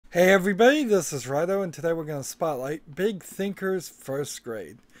Hey everybody, this is Rydo, and today we're going to spotlight Big Thinker's first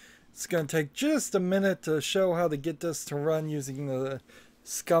grade. It's going to take just a minute to show how to get this to run using the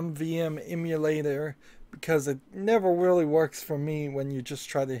ScumVM emulator, because it never really works for me when you just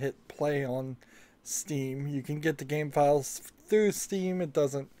try to hit play on Steam. You can get the game files through Steam. It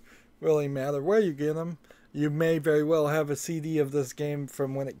doesn't really matter where you get them. You may very well have a CD of this game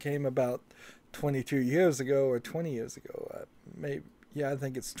from when it came about 22 years ago or 20 years ago. Maybe. Yeah, I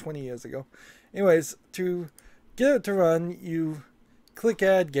think it's 20 years ago. Anyways, to get it to run, you click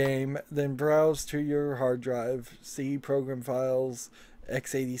Add Game, then browse to your hard drive, see Program Files,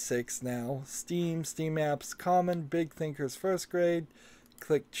 x86 now, Steam, Steam Apps, Common, Big Thinkers First Grade,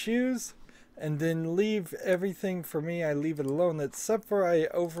 click Choose, and then leave everything. For me, I leave it alone, except for I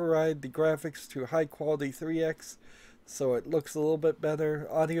override the graphics to high quality 3x, so it looks a little bit better.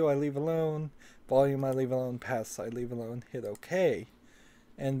 Audio I leave alone, volume I leave alone, paths I leave alone, hit OK.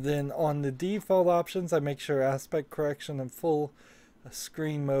 And then on the default options, I make sure aspect correction and full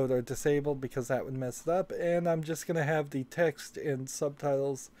screen mode are disabled, because that would mess it up. And I'm just going to have the text and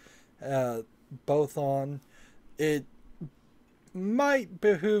subtitles both on. It might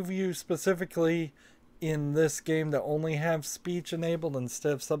behoove you specifically in this game to only have speech enabled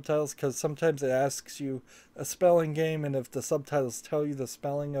instead of subtitles, because sometimes it asks you a spelling game, and if the subtitles tell you the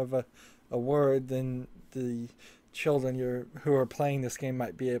spelling of a word, then the children who are playing this game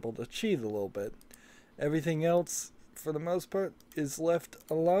might be able to cheat a little bit. Everything else, for the most part, is left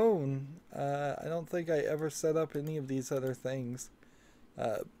alone. I don't think I ever set up any of these other things.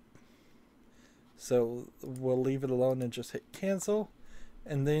 So we'll leave it alone and just hit cancel.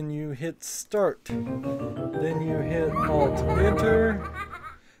 And then you hit start. Then you hit Alt Enter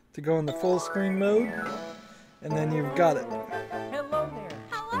to go into full screen mode. And then you've got it. Hello there.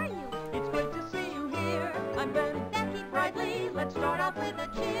 How are you? It's good to see you here. I'm Ben and Becky Brightly. Let's start off with a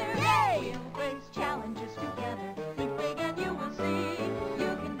cheer. Yay! We'll face challenges together. Think big and you will see.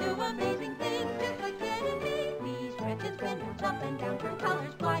 You can do amazing things just like Ben and me. Stretch and spin, bounce up and down, turn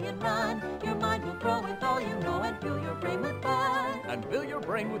colors, fly and run. Your mind will grow with all you know and fill your brain with fun. And fill your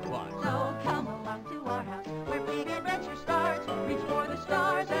brain with fun. So come along to our house where big adventure starts. Reach for the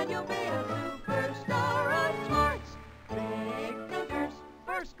stars and you'll be a superstar of smarts. Big Thinkers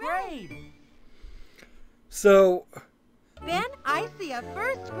First grade. So, Ben, I see a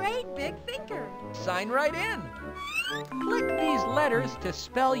first grade Big Thinker. Sign right in. Click these letters to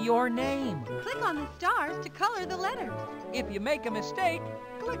spell your name. Click on the stars to color the letters. If you make a mistake,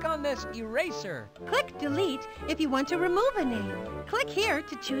 click on this eraser. Click delete if you want to remove a name. Click here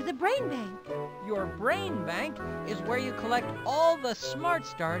to choose a brain bank. Your brain bank is where you collect all the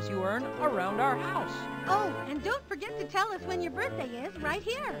SmartStars you earn around our house. Oh, and don't forget to tell us when your birthday is right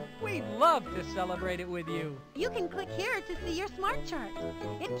here. We'd love to celebrate it with you. You can click here to see your smart chart.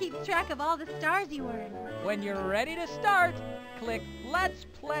 It keeps track of all the stars you earn. When you're ready to start, click Let's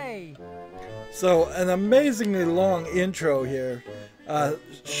Play. So an amazingly long intro here.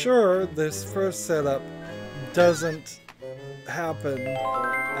 Sure, this first setup doesn't happen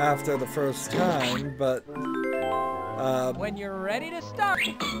after the first time, but When you're ready to start,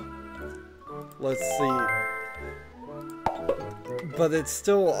 let's see. But it's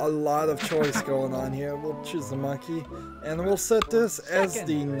still a lot of choice going on here. We'll choose the monkey, and we'll set this as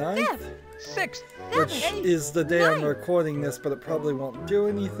the 9th, 6th, which is the day I'm recording this, but it probably won't do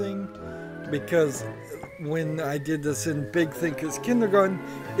anything, because when I did this in Big Thinkers Kindergarten,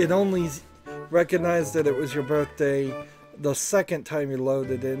 it only recognized that it was your birthday the second time you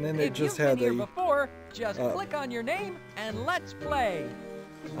loaded in, and it if just you've had been here a... before, just click on your name and let's play.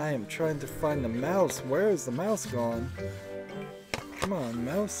 I am trying to find the mouse. Where is the mouse gone? Come on,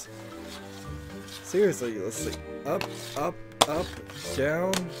 mouse. Seriously, let's see. Up, up, up,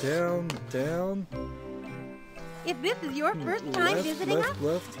 down, down, down. If this is your first time Left, visiting left, us,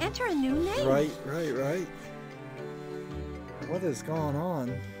 left. enter a new name. Right, right, right. What is going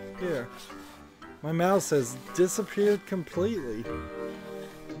on here? My mouse has disappeared completely.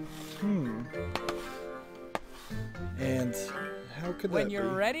 And how could When that you're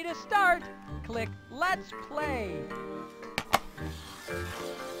be? ready to start, click Let's Play.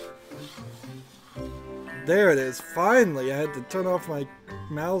 There it is. Finally, I had to turn off my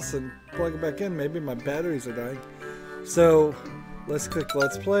mouse and plug it back in. Maybe my batteries are dying. So, let's click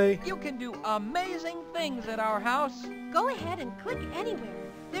Let's Play. You can do amazing things at our house. Go ahead and click anywhere.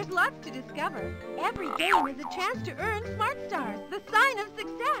 There's lots to discover. Every game is a chance to earn SmartStars, the sign of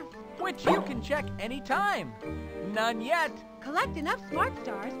success. which you can check anytime. None yet. Collect enough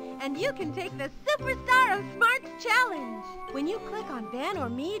SmartStars, and you can take the Superstar of Smarts Challenge. When you click on Ben or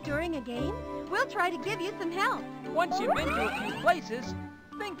me during a game, we'll try to give you some help. Once you've been to a few places,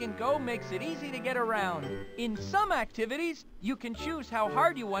 Think and Go makes it easy to get around. In some activities, you can choose how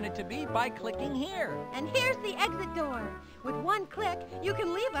hard you want it to be by clicking here. And here's the exit door. With one click, you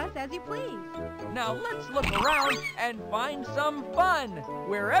can leave us as you please. Now let's look around and find some fun.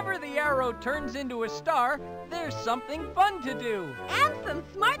 Wherever the arrow turns into a star, there's something fun to do. And some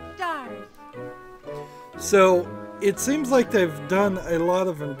SmartStars. So it seems like they've done a lot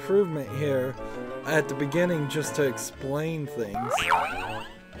of improvement here at the beginning just to explain things.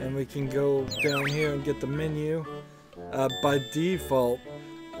 And we can go down here and get the menu. By default,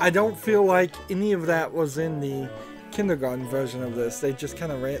 I don't feel like any of that was in the kindergarten version of this. They just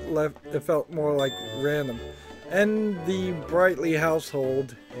kind of it felt more like random. And the Brightly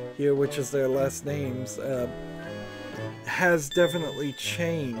household here, which is their last names, has definitely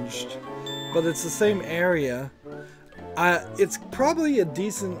changed, but it's the same area. It's probably a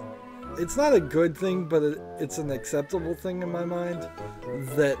decent, it's not a good thing, but it's an acceptable thing in my mind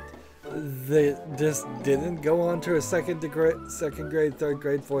that this didn't go on to a second grade, third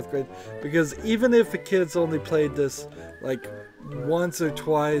grade, fourth grade, because even if the kids only played this like once or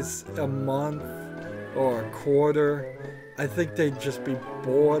twice a month or a quarter, I think they'd just be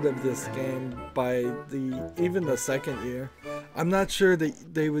bored of this game by even the second year. I'm not sure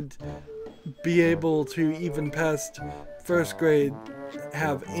that they would be able to, even past first grade,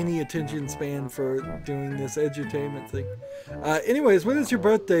 have any attention span for doing this edutainment thing. Anyways, when it's your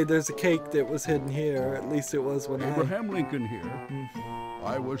birthday, there's a cake that was hidden here, or at least it was when Abraham Lincoln here.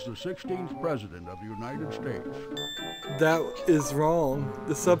 I was the 16th President of the United States. That is wrong.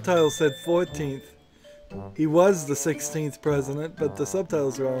 The subtitle said 14th. He was the 16th president, but the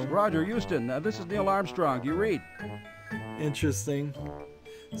subtitle's wrong. Roger Houston, this is Neil Armstrong. You read. Interesting.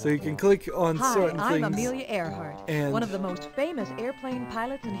 So you can click on certain things. I'm Amelia Earhart, and one of the most famous airplane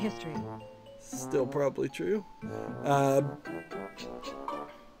pilots in history. Still probably true.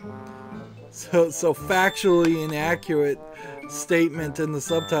 So factually inaccurate statement in the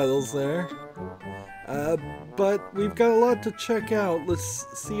subtitles there. But we've got a lot to check out. Let's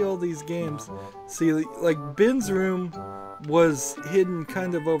see all these games. See, like Ben's room was hidden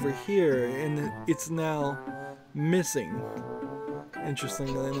kind of over here, and it's now missing,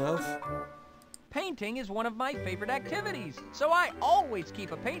 interestingly enough. Painting is one of my favorite activities, so I always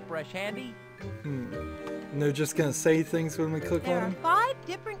keep a paintbrush handy. And they're just gonna say things when we click There on are them? 5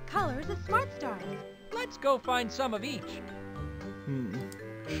 different colors of SmartStars. Let's go find some of each.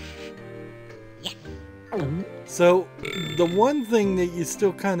 So, the one thing that you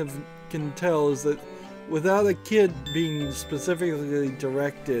still kind of can tell is that without a kid being specifically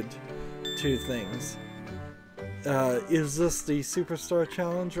directed to things, is this the Superstar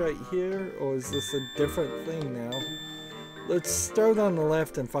Challenge right here, or is this a different thing now? Let's start on the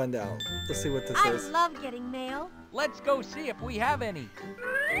left and find out. Let's see what this I is. love getting mail. Let's go see if we have any.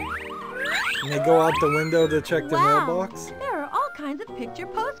 And they go out the window to check the Wow, mailbox? there are all kinds of picture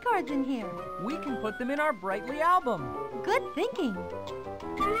postcards in here. We can put them in our Brightly album. Good thinking.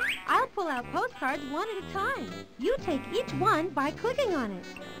 I'll pull out postcards one at a time. You take each one by clicking on it.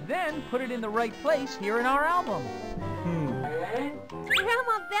 Then put it in the right place here in our album.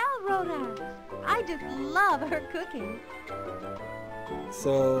 Grandma Belle wrote us. I just love her cooking.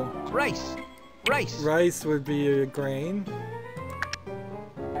 So, Rice. Rice. rice would be a grain.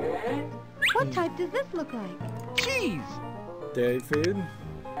 What type does this look like? Cheese. Dairy food.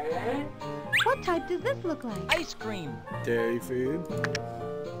 What type does this look like? Ice cream. Dairy food.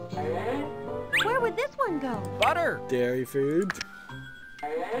 Where would this one go? Butter. Dairy food.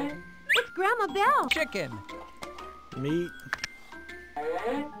 It's Grandma Belle. Chicken. Meat.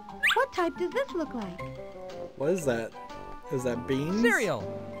 What type does this look like? What is that? Is that beans? Cereal.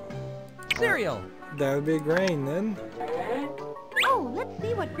 Cereal. That would be a grain then. Oh, let's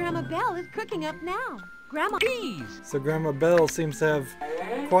see what Grandma Belle is cooking up now. Grandma... Peas. So Grandma Belle seems to have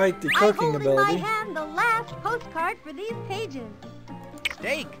quite the I cooking hold in my ability. hand the last postcard for these pages.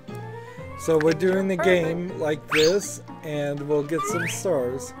 Steak. So we're doing the game like this, and we'll get some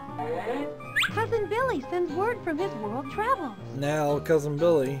stars. Cousin Billy sends word from his world travels. Now, Cousin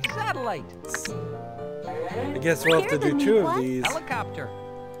Billy. Satellite. I guess we'll have to Here's a do neat 2 of one. these. Helicopter.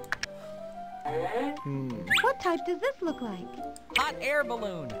 What type does this look like? Hot air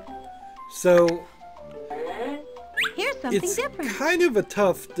balloon. So Here's something it's different. kind of a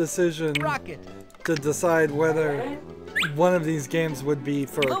tough decision Rocket. to decide whether one of these games would be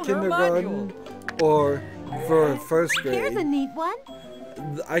for Loader kindergarten or for first Here's a grade. neat one.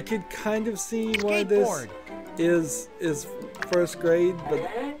 I could kind of see why this Skateboard. is first grade, but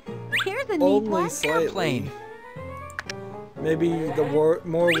Here's a neat only one. slightly. Airplane. Maybe the more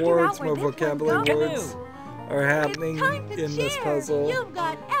Figure words, out where more this one vocabulary goes. words are happening Time to in this cheer. puzzle. You've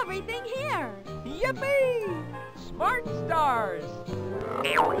got everything here. Yippee! Smart Stars!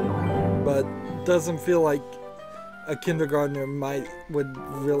 But doesn't feel like a kindergartner would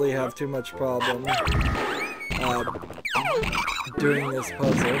really have too much problem doing this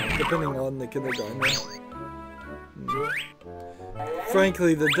puzzle, depending on the kindergartner.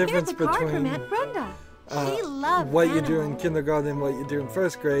 Frankly, the difference Here's a card from between Aunt Brenda. She loves what you do in animals. kindergarten and what you do in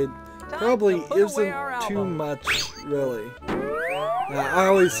first grade Time probably to put away isn't our too album. much, really. I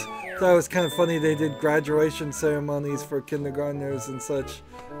always thought it was kind of funny they did graduation ceremonies for kindergartners and such,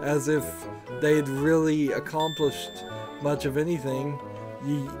 as if they'd really accomplished much of anything.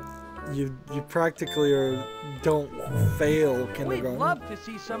 You practically don't fail We'd kindergarten. love to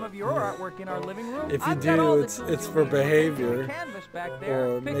see some of your artwork in our living room. If you I've got do, all the it's tools for you need. behavior, Canvas back there.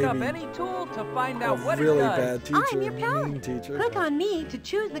 or Pick up maybe any tool to find a out what really it does. bad teacher, I'm your palette. mean teacher. Click on me to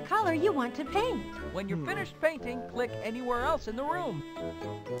choose the color you want to paint. When you're finished painting, click anywhere else in the room.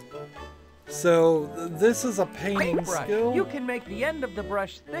 So this is a painting Paintbrush. skill. You can make the end of the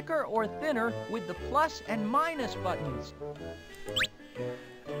brush thicker or thinner with the plus and minus buttons.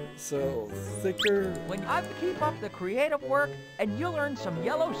 So thicker, When you have to keep up the creative work, and you'll earn some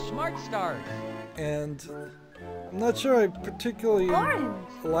yellow Smart Stars. and I'm not sure I particularly Orange.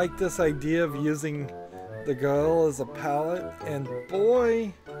 like this idea of using the girl as a palette, and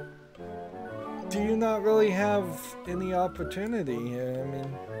boy, do you not really have any opportunity here. I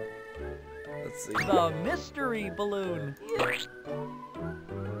mean, let's see. The mystery balloon.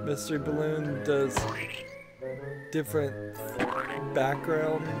 Mystery Balloon does different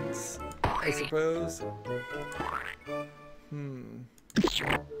backgrounds, I suppose.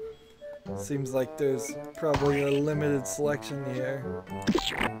 Seems like there's probably a limited selection here.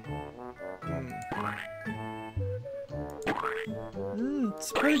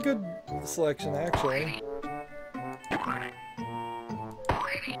 It's a pretty good selection, actually.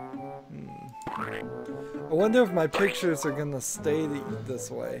 I wonder if my pictures are gonna stay this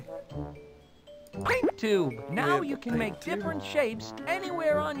way. Paint tube. Now have you the can paint make tube. different shapes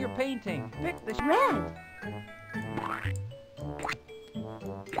anywhere on your painting. Pick the Red.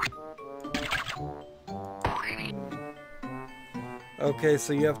 Okay,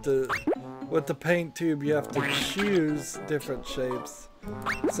 so you have to, with the paint tube, you have to choose different shapes.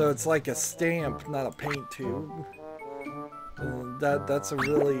 So it's like a stamp, not a paint tube. That's a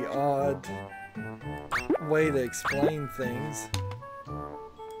really odd way to explain things.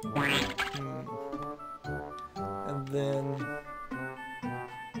 And then,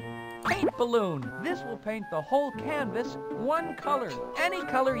 paint balloon. This will paint the whole canvas one color. Any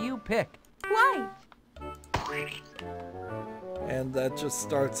color you pick. White. and that just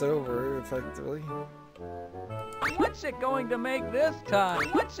starts over, effectively. What's it going to make this time?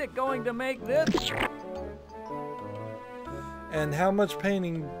 What's it going to make this? And how much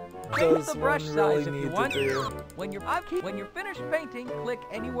painting Paint does the brush one really size if you need to want. do? When you're finished painting, click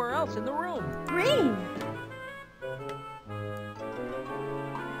anywhere else in the room. Green.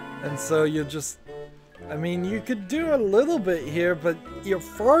 And so you just, I mean, you could do a little bit here, but you're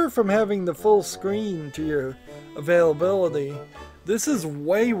far from having the full screen to your availability. This is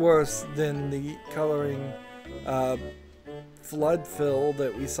way worse than the coloring flood fill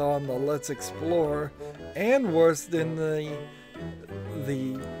that we saw in the Let's Explore, and worse than the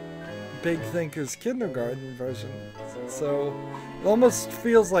Big Thinkers Kindergarten version. So it almost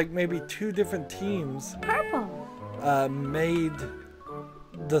feels like maybe two different teams Purple. made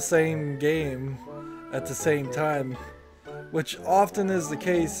the same game at the same time, which often is the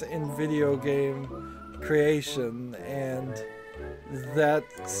case in video game creation, and that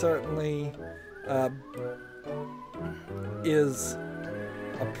certainly is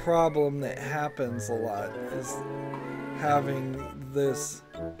a problem that happens a lot, is having this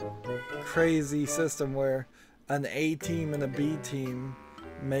crazy system where an A team and a B team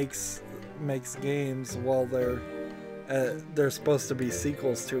makes games while they're supposed to be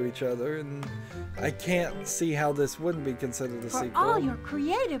sequels to each other, and I can't see how this wouldn't be considered a For sequel. all your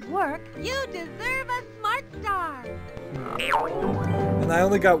creative work, you deserve a Smart Star. And I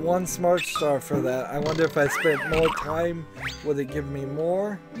only got one Smart Star for that. I wonder if I spent more time, would it give me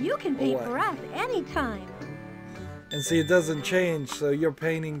more? You can paint What? for us anytime. And see, it doesn't change, so your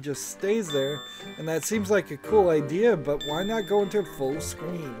painting just stays there, and that seems like a cool idea, but why not go into full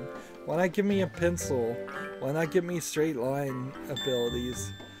screen? Why not give me a pencil? Why not give me straight line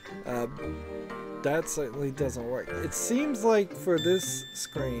abilities? That certainly doesn't work. It seems like for this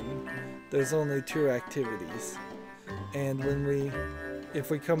screen, there's only two activities. And if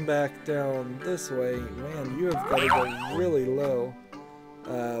we come back down this way, man, you have got to go really low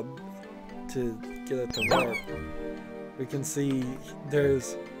to get it to work. We can see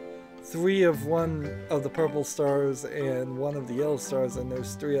there's 3 of one of the purple stars and 1 of the yellow stars, and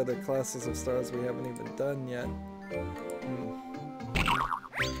there's 3 other classes of stars we haven't even done yet.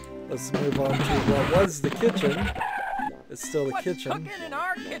 Let's move on to what was the kitchen. It's still the kitchen. What's cooking in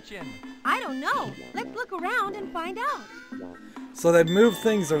our kitchen? I don't know. Let's look around and find out. So they moved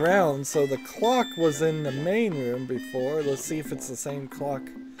things around. So the clock was in the main room before. Let's see if it's the same clock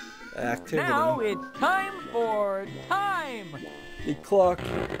activity. Now it's time for time. The clock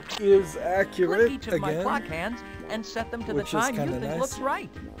is accurate Click each of my again. clock hands and set them to the Which is time you kinda think nice. looks right.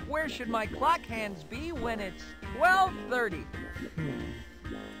 Where should my clock hands be when it's 12:30?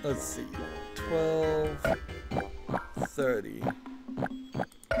 Let's see. 12:30.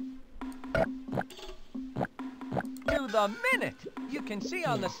 To the minute! You can see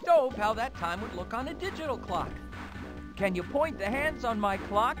on the stove how that time would look on a digital clock. Can you point the hands on my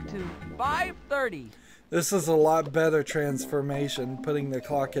clock to 5:30? This is a lot better transformation, putting the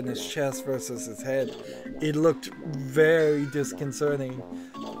clock in his chest versus his head. It looked very disconcerting,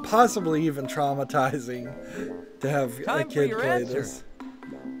 possibly even traumatizing to have a Time for kid your play answer. this.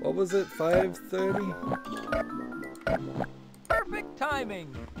 What was it, 5:30? Perfect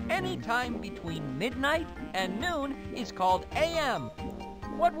timing! Any time between midnight and noon is called AM.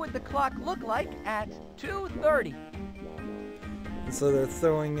 What would the clock look like at 2:30? So they're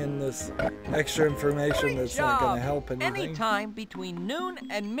throwing in this extra information Great that's job! not going to help Any anything. time between noon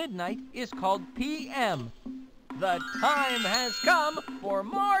and midnight is called PM. The time has come for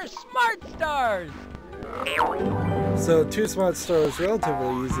more SmartStars! So 2 smart stars,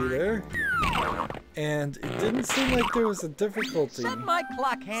 relatively easy there. And it didn't seem like there was a difficulty. Set my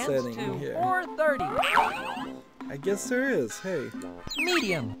clock hands setting to here. 4:30. I guess there is. Hey.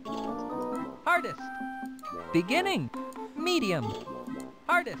 Medium. Hardest. Beginning. Medium.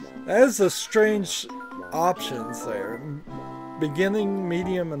 Hardest. That is a strange options there. Beginning,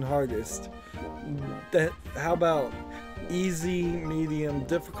 medium, and hardest. How about easy, medium,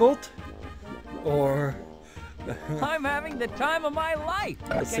 difficult? Or I'm having the time of my life.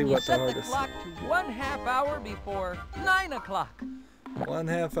 Let's see Can you what the set the hardest- clock to 1/2 hour before 9 o'clock?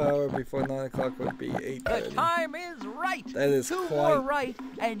 1/2 hour before 9 o'clock would be The 8:30. time is right. That is 2 quite- more right,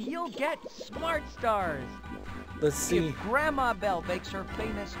 and you'll get SmartStars. Let's see. If Grandma Belle bakes her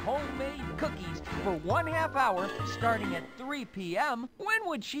famous homemade cookies for 1/2 hour, starting at 3 p.m., when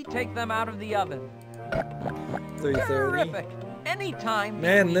would she take them out of the oven? 3:30. Terrific! Anytime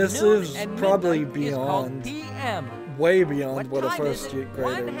Man, between this noon is and probably midnight is called beyond- PM. Way beyond what a time first is it?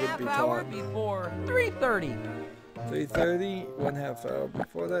 grader would 1/2 be hour taught. before 3:30. 3:30. 1/2 hour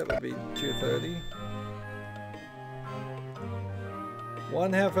before that would be 2:30.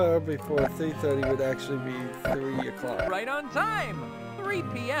 1/2 hour before 3:30 would actually be 3 o'clock. Right on time. 3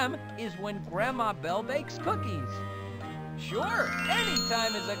 p.m. is when Grandma Belle bakes cookies. Sure, any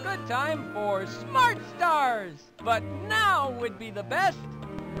time is a good time for SmartStars. But now would be the best.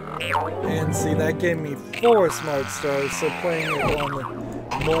 And see, that gave me 4 smart stars, so playing it on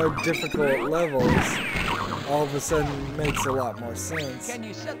the more difficult levels all of a sudden makes a lot more sense. Can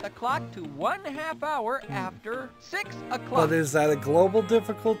you set the clock to 1/2 hour after 6 o'clock? But is that a global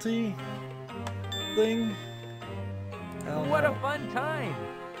difficulty thing? I don't What know. a fun time.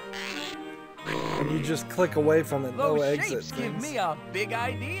 And you just click away from it, no Those exit shapes give things. me a big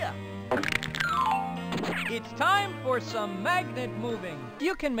idea. It's time for some magnet moving.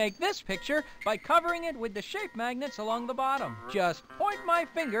 You can make this picture by covering it with the shape magnets along the bottom. Just point my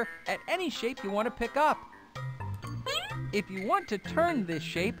finger at any shape you want to pick up. If you want to turn this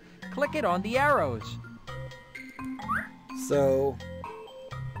shape, click it on the arrows. So,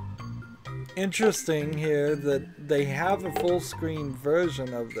 interesting here that they have a full screen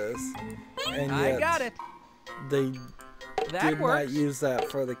version of this, and I yet got it. they That did works. not use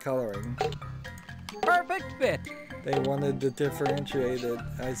that for the coloring. Perfect fit. They wanted to differentiate it,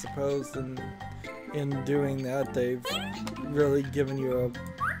 I suppose, and in doing that, they've really given you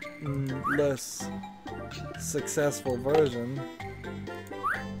a less successful version.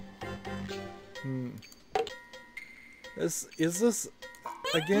 Is this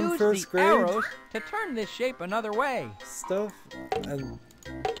again Use first the grade arrows to turn this shape another way. stuff? And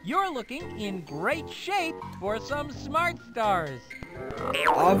You're looking in great shape for some SmartStars.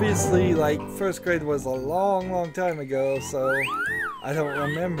 obviously, like, first grade was a long time ago, so I don't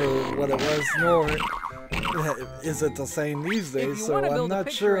remember what it was, nor is it the same these If days, you so want to I'm build a not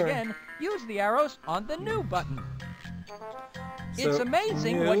picture sure. again, use the arrows on the new button. It's So,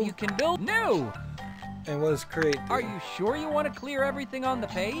 amazing what new? you can build new. And what is create? Are you sure you want to clear everything on the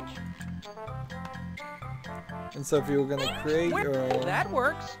page? And so if you were going to create your own, That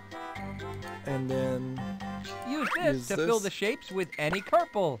works. And then Use this to fill the shapes with any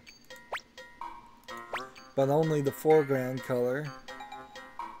purple. but only the foreground color.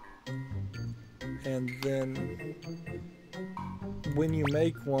 And then when you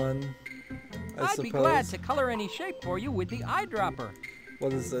make one, I'd be glad to color any shape for you with the eyedropper.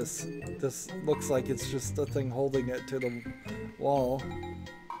 What is this? This looks like it's just a thing holding it to the wall.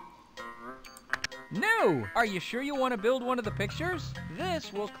 No! Are you sure you want to build one of the pictures?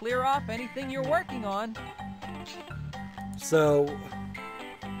 This will clear off anything you're working on. So,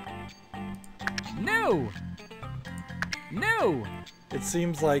 No! No! it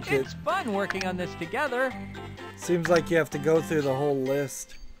seems like It's fun working on this together. seems like you have to go through the whole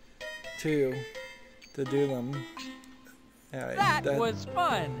list too to do them. Alright, That was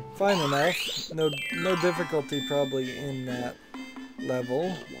fun. fine enough. No difficulty probably in that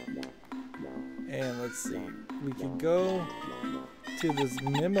level. And let's see. We can go to this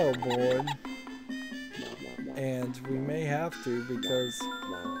memo board, and we may have to because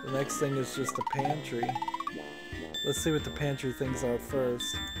the next thing is just a pantry. Let's see what the pantry things are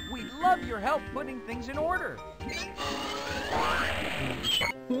first. We'd love your help putting things in order.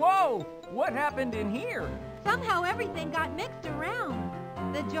 Whoa! What happened in here? Somehow everything got mixed around.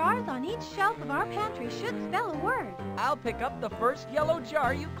 The jars on each shelf of our pantry should spell a word. I'll pick up the first yellow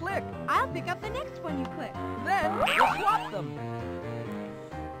jar you click. I'll pick up the next one you click. Then we'll swap them.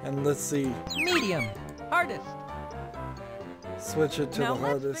 And let's see. Medium. Hardest. Switch it to Now the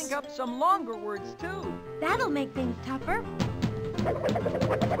let's hardest. think up some longer words too. That'll make things tougher.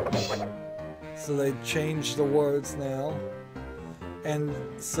 So they changed the words now. And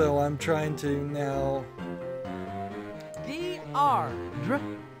so I'm trying to now D-R.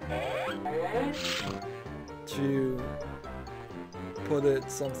 to put it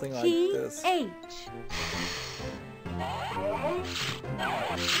something like this. T-H.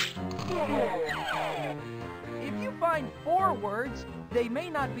 If you find 4 words, they may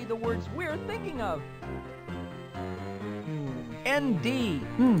not be the words we're thinking of. N-D.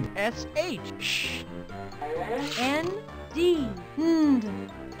 S-H. Shh. N-D.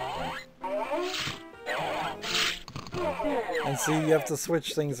 Nd. And see, you have to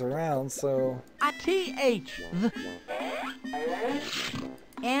switch things around, so T-H. here.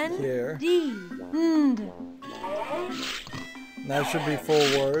 N-D. Nd. That should be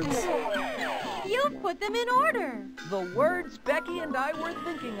full words. You've put them in order. The words Becky and I were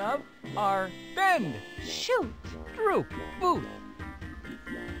thinking of are bend, Shoot. droop, booth.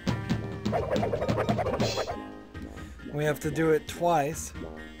 We have to do it twice.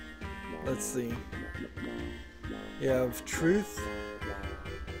 Let's see. You have truth,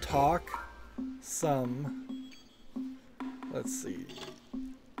 talk, some. Let's see.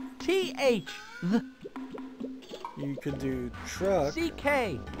 T-H. You could do truck,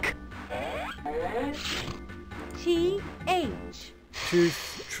 C-K. T-H.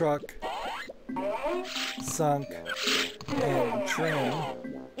 tooth, truck, sunk, and trim.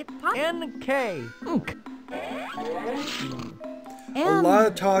 It's possible. N-K. A lot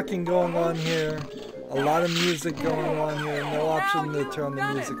of talking going on here. A lot of music going on here. No option to turn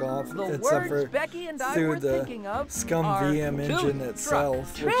the music off, The except words for Becky and I through were the thinking of Scum are VM engine tooth,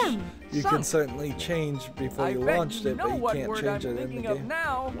 itself, truck, which trim, you sunk. can certainly change before I you bet launched you it, know but you what can't word change I'm it in the thinking of game.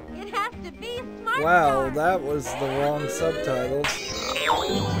 now. It has to be SmartStars. Wow, that was the wrong subtitles.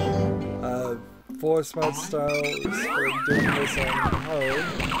 For SmartStars for doing this on hard.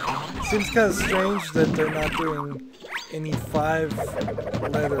 Seems kind of strange that they're not doing any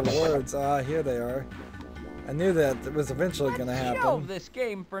 5-letter words. Ah, here they are. I knew that it was eventually going to Shelve happen. this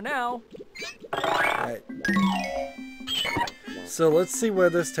game for now. Right. So let's see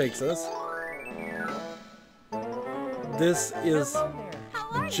where this takes us. This is Hello there. How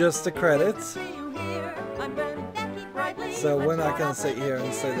are you? just the credits. See you here. I'm Ben and Becky Brightly. So we're not going to Let's sit here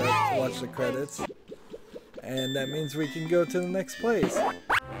and say that, watch the credits. And that means we can go to the next place.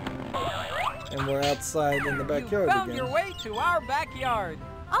 And we're outside in the backyard You found again. your way to our backyard.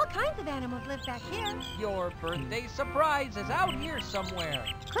 All kinds of animals live back here. Your birthday surprise is out here somewhere.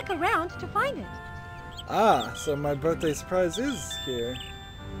 Click around to find it. Ah, so my birthday surprise is here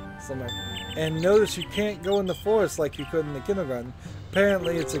somewhere. And notice you can't go in the forest like you could in the kindergarten.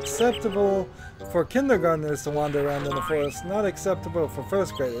 Apparently it's acceptable for kindergartners to wander around in the forest, not acceptable for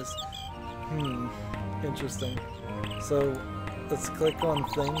first graders. Interesting. So let's click on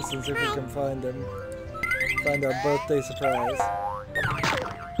things and see if we can find them. Find our birthday surprise.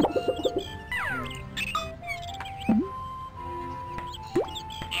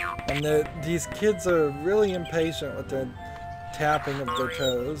 And these kids are really impatient with their tapping of their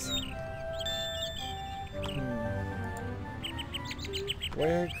toes.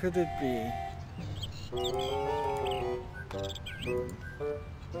 Where could it be? And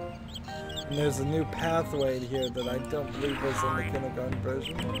there's a new pathway here that I don't believe was in the kindergarten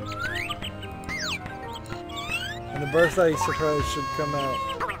version. And the birthday surprise should come out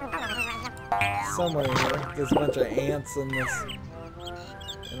somewhere here. There's a bunch of ants in this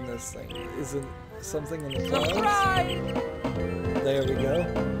thing. Is it something in the clouds? Surprise! There we go.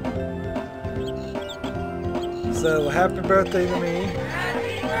 So happy birthday to me.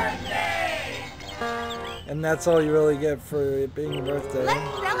 Happy birthday! And that's all you really get for it being a birthday.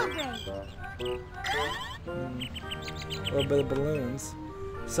 Let's celebrate! A little bit of balloons.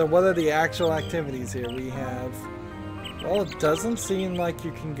 So what are the actual activities here? We have, well, it doesn't seem like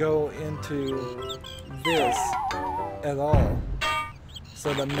you can go into this at all.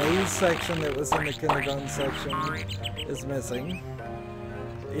 So the maze section that was in the kindergarten section is missing.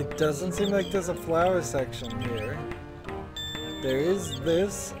 It doesn't seem like there's a flower section here. There is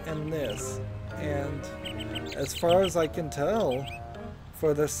this and this. And as far as I can tell,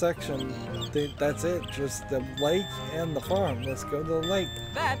 for this section, that's it. Just the lake and the farm. Let's go to the lake.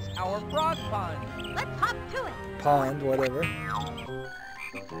 That's our frog pond. Let's hop to it! Pond, whatever.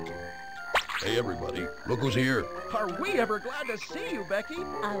 Hey, everybody, look who's here. Are we ever glad to see you, Becky?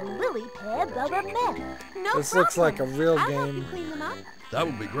 A lily pads of a mess. No This looks like a real I'll help you game. clean them up. That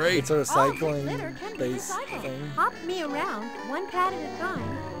would be great. It's a All this litter can be recycling-based recycled. thing. Hop me around, one pad at a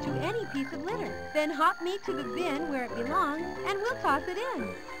time, to any piece of litter. Then hop me to the bin where it belongs, and we'll toss it in.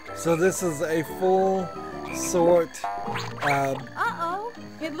 So this is a full sort. Uh-oh.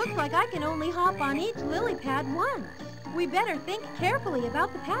 It looks like I can only hop on each lily pad once. We better think carefully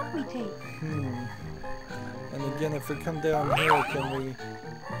about the path we take. And again, if we come down here, can we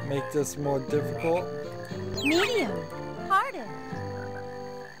make this more difficult? Medium. Hardest.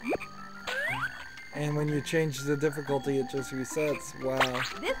 And when you change the difficulty, it just resets. Wow.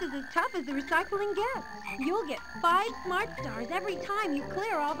 This is as tough as the recycling gets. You'll get 5 SmartStars every time you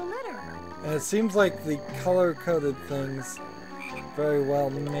clear all the litter. And it seems like the color-coded things very well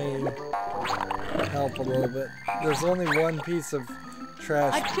may help a little bit. There's only one piece of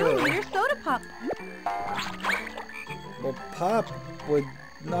trash A per. 2-liter soda pop. Well, pop would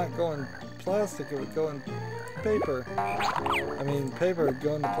not go in plastic, it would go in paper. I mean, paper would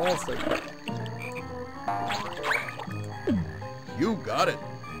go into plastic. You got it.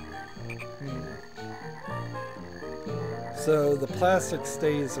 So the plastic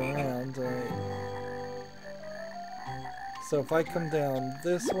stays around, right? So if I come down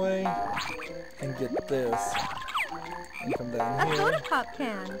this way and get this, and come down A here, soda pop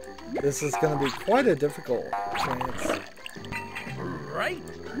can. this is going to be quite a difficult chance. Right.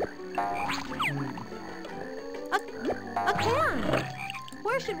 A can.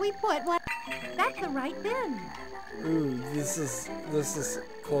 Where should we put what? That's the right bin. Ooh, this is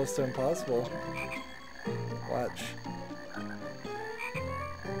close to impossible. Watch.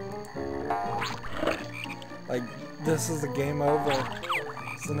 Like, this is a game over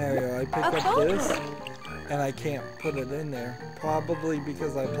scenario. I pick up this, and I can't put it in there. Probably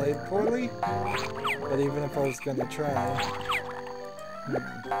because I played poorly, but even if I was gonna try,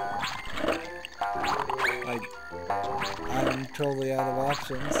 like, I'm totally out of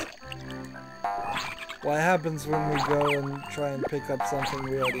options. What happens when we go and try and pick up something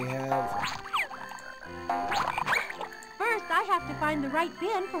we already have? First, I have to find the right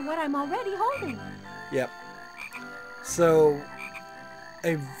bin for what I'm already holding. Yep. So,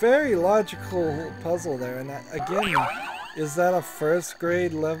 a very logical puzzle there. And again, is that a first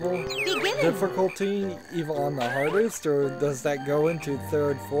grade level difficulty, even on the hardest? Or does that go into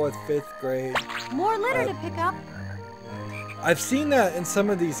 3rd, 4th, 5th grade? More litter to pick up. I've seen that in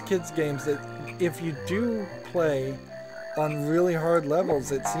some of these kids' games, that if you do play on really hard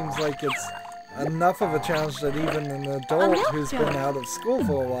levels, it seems like it's enough of a challenge that even an adult who's been out of school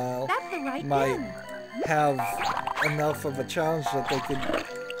for a while That's the right might bin. have enough of a challenge that they could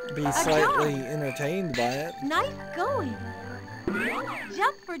be slightly entertained by it. Nice going.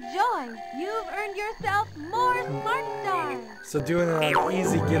 Jump for joy. You've earned yourself more SmartStars. So doing it on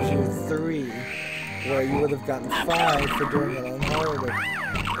easy gives you 3, where you would have gotten 5 for doing it on harder.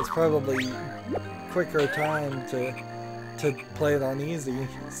 It's probably quicker time to play it on easy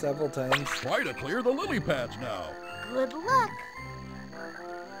several times. Try to clear the lily pads now. Good luck.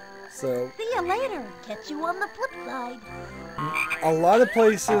 So See you later. Catch you on the flip side. a lot of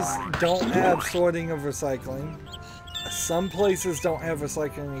places don't have sorting of recycling. Some places don't have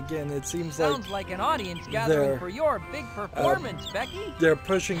recycling again. It seems Sounds like an audience gathering they're, for your big performance, Becky. they're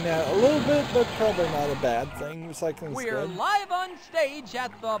pushing that a little bit, but probably not a bad thing. Recycling's We're good. live on stage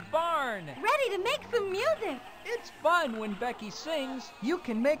at the barn. Ready to make some music. It's fun when Becky sings. You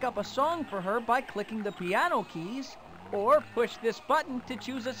can make up a song for her by clicking the piano keys or push this button to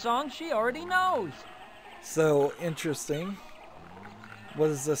choose a song she already knows. So, interesting. What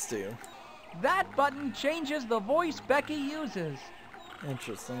does this do? That button changes the voice Becky uses.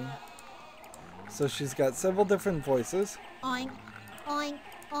 Interesting. So she's got several different voices. Oink, oink,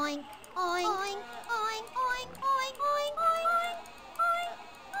 oink, oink, oink, oink, oink, oink, oink, oink,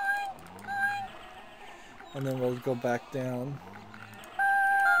 oink, oink. And then we'll go back down.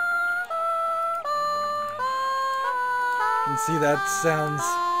 And see, that sounds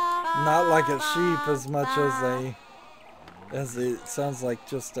not like a sheep as much as it sounds like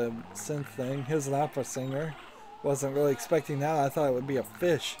just a synth thing. Here's an opera singer. Wasn't really expecting that. I thought it would be a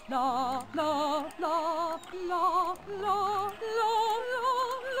fish. La la la la la la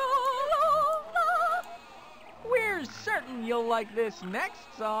la. We're certain you'll like this next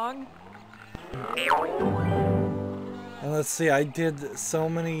song. And let's see, I did so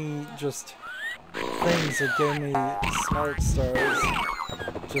many just things that gave me SmartStars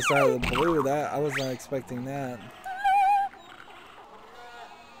just out of the blue. That I was not expecting that.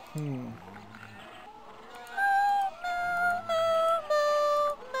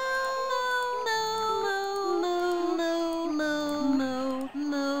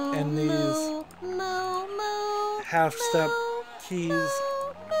 And these half-step keys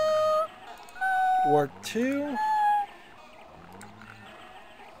work too.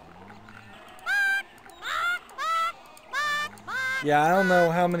 Yeah, I don't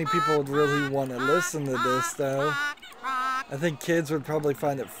know how many people would really want to listen to this though. I think kids would probably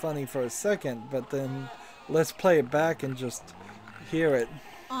find it funny for a second, but then let's play it back and just hear it.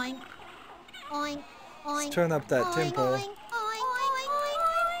 Oink, oink, oink. Let's turn up that tempo Oink, oink,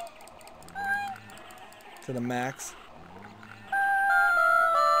 oink, to the max.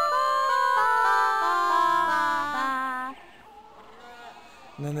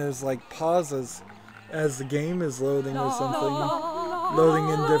 And then there's like pauses as the game is loading or something, loading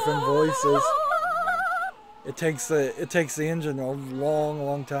in different voices. It takes the engine a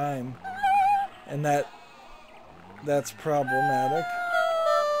long time, and that's problematic.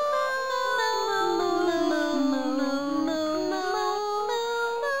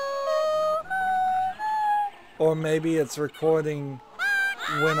 Or maybe it's recording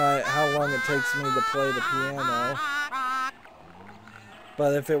how long it takes me to play the piano.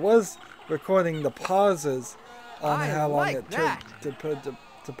 But if it was recording the pauses on how long it took to put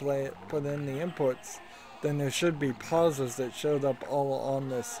in the inputs, then there should be pauses that showed up all on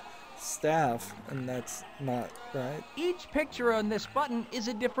this staff, and that's not right. Each picture on this button is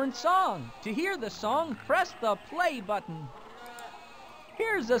a different song. To hear the song, press the play button.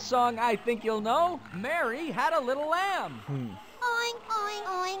 Here's a song I think you'll know. Mary Had a Little Lamb. oink, oink,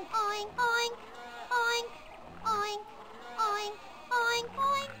 oink, oink, oink, oink, oink, oink, oink,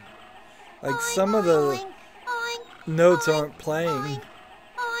 oink. Like some of the notes aren't playing. Oink,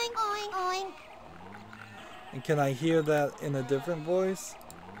 oink, oink. And can I hear that in a different voice?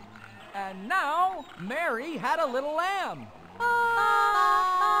 And now, Mary Had a Little Lamb.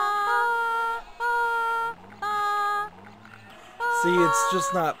 See, it's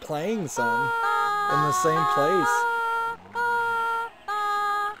just not playing some in the same place.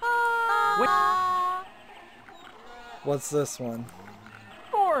 What's this one?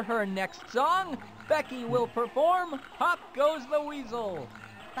 For her next song, Becky will perform Pop Goes the Weasel.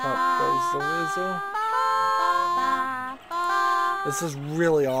 Pop goes the weasel. This is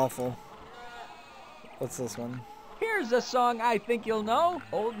really awful. What's this one? Here's a song I think you'll know.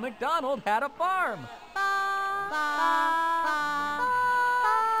 Old MacDonald Had a Farm.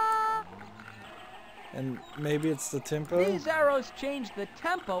 And maybe it's the tempo? These arrows change the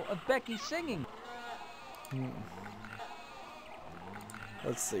tempo of Becky singing.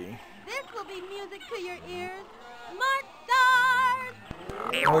 Let's see. This will be music to your ears. SmartStars!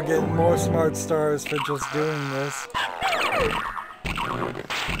 We're getting more SmartStars for just doing this.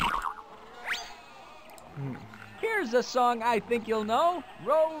 Here's a song I think you'll know.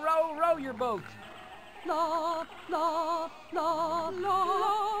 Row, row, row your boat. La, la, la, la,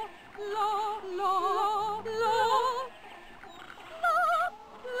 la, la, la.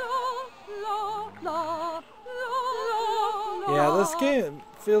 Yeah, this game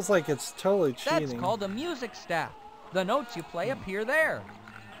feels like it's totally cheating. That's called a music staff. The notes you play appear there.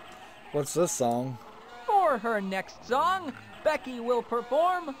 What's this song? For her next song, Becky will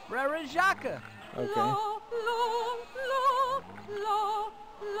perform Rara Jacques. Okay. la,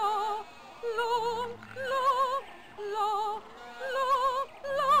 la, la, la, la,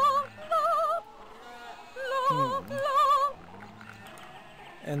 la, la, la.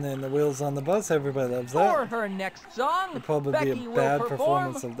 And then the wheels on the bus, everybody loves For that. her next song, It'll probably be a Becky will bad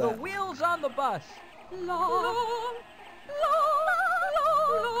perform performance of The that. Wheels on the Bus. La, la,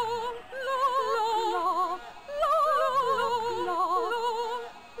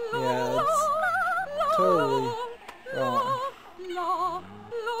 Yeah, it's totally wrong.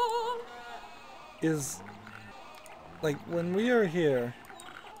 Is, like, when we are here,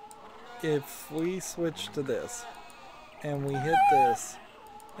 if we switch to this, and we hit this,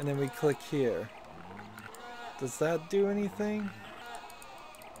 and then we click here, does that do anything?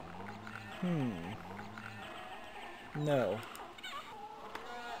 No.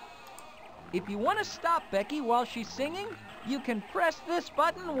 If you want to stop Becky while she's singing, you can press this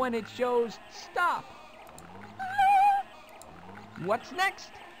button when it shows stop. What's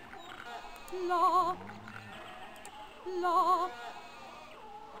next? La, la.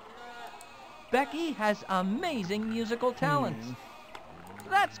 Becky has amazing musical talents.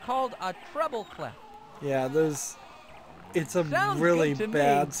 That's called a treble clef. Yeah, there's... It's a Sounds really good to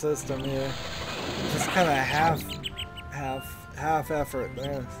bad me. system here. Just kind of half effort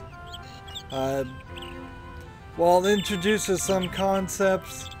there. While it introduces some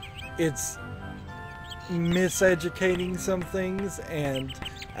concepts, it's miseducating some things and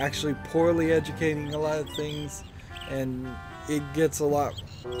actually poorly educating a lot of things, and it gets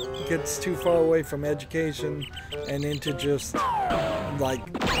too far away from education and into just like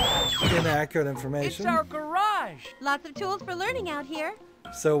inaccurate information. It's our garage. Lots of tools for learning out here.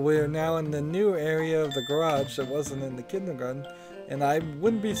 So we're now in the new area of the garage that wasn't in the kindergarten, and I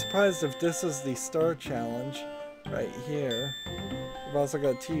wouldn't be surprised if this is the Star Challenge right here. We've also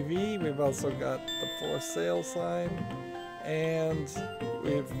got TV, we've also got the for sale sign, and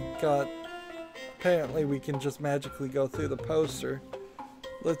we've got, apparently we can just magically go through the poster.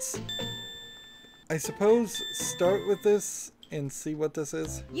 Let's, I suppose, start with this and see what this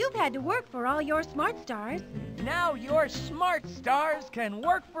is. You've had to work for all your SmartStars. Now your smart stars can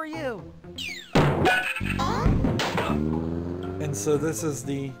work for you. And so this is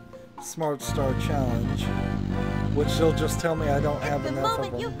the Smart Star Challenge, which they'll just tell me I don't have The enough of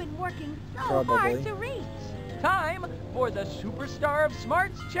moment them. you've been working so Probably. hard to reach. Time for the Superstar of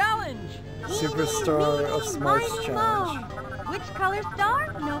Smarts Challenge. Superstar of Eeny, Smarts miny, Challenge. moe. Which color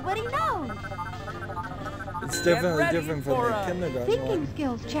star? Nobody knows. It's definitely ready different for from the a kindergarten Thinking one.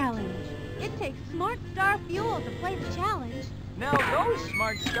 skills challenge. It takes SmartStar fuel to play the challenge. Now those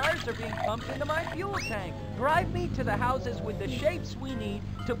smart stars are being pumped into my fuel tank. Drive me to the houses with the shapes we need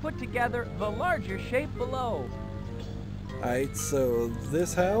to put together the larger shape below. Alright, so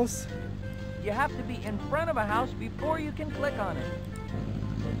this house, You have to be in front of a house before you can click on it.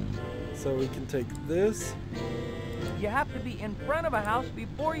 so we can take this. You have to be in front of a house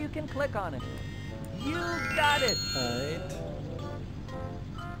before you can click on it. You got it. Alright.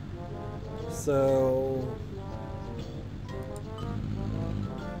 So,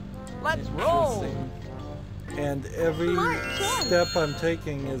 Let's roll. interesting. And every Smart choice. step I'm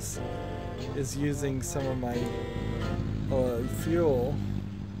taking is using some of my fuel,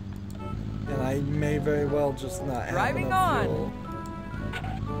 and I may very well just not have Driving enough on. fuel.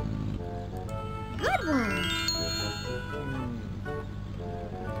 Good one.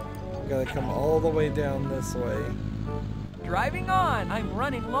 Gotta come all the way down this way. Driving on. I'm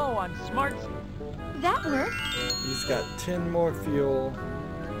running low on smarts. That works. He's got 10 more fuel.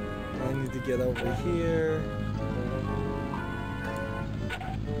 I need to get over here.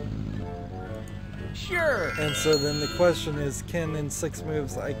 Sure. And so then the question is, can in 6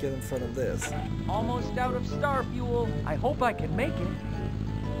 moves I get in front of this? Almost out of star fuel. I hope I can make it.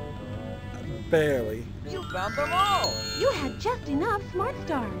 Barely. You found them all. You had just enough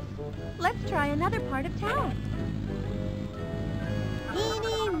SmartStars. Let's try another part of town.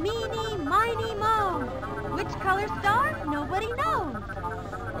 Eeny, meeny, miny, moe. Which color star? Nobody knows.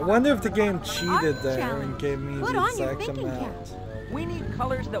 I wonder if the game cheated Art there challenge. and gave me Put the on your exact thinking amount. cap. We need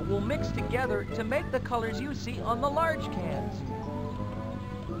colors that will mix together to make the colors you see on the large cans.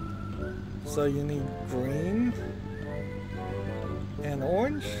 So you need green and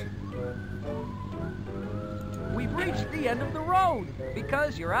orange? We've reached the end of the road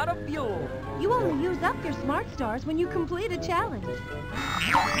because you're out of fuel. You only use up your SmartStars when you complete a challenge.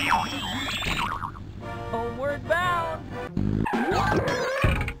 Homeward bound.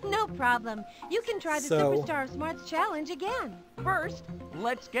 No problem. You can try the So- Superstar of Smarts challenge again. First,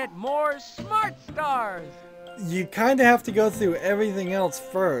 let's get more smart stars. You kind of have to go through everything else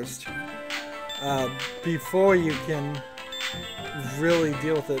first before you can really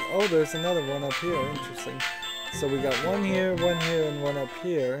deal with it. Oh, there's another one up here. Interesting. So we got one here, and one up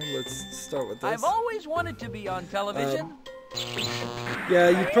here. Let's start with this. I've always wanted to be on television. Yeah,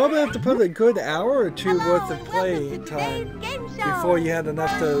 you probably have to put a good hour or two worth of play welcome to time today's game show. before you had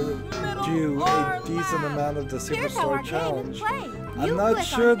enough to do a or decent last. amount of the Here's how our Superstar game is Challenge. played. I'm You not click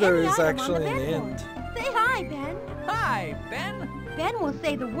sure on there any is item on actually the an Ben end. board. Say hi, Ben. Hi, Ben. Ben will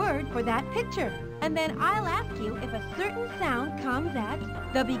say the word for that picture, and then I'll ask you if a certain sound comes at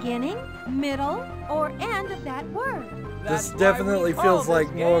the beginning, middle, or end of that word. This That's why definitely we call feels this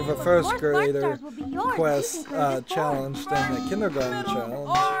like more of a game first More grader SmartStars will be yours. quest You can clear this board. challenge than the kindergarten middle challenge.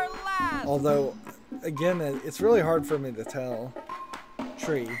 or last. Although, again, it's really hard for me to tell.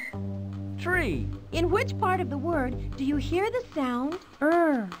 Tree. Tree. In which part of the word do you hear the sound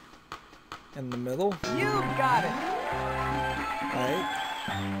er? In the middle. You got it.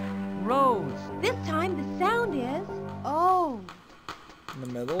 Right. Rose. This time the sound is oh. In the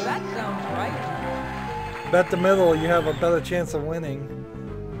middle. That sounds right. Bet the middle, you have a better chance of winning.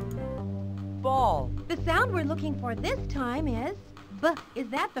 Ball. The sound we're looking for this time is b. Is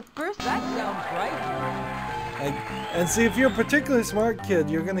that the first? That sounds right. And see, if you're a particularly smart kid,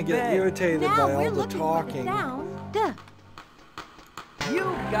 you're gonna get Ben. irritated Now by we're all the looking for the talking. sound d. You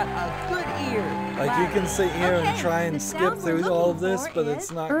got a good ear. Like you can sit here and Okay, try the and skip sound we're through all of looking this, for but is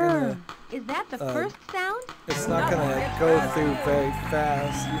it's not er. gonna Is that the uh, first sound? it's not gonna go through very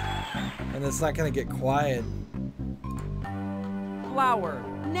fast, and it's not gonna get quiet. Flower.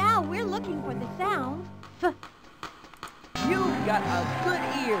 Now we're looking for the sound f. You got a good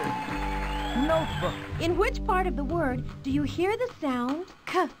ear. Notebook. In which part of the word do you hear the sound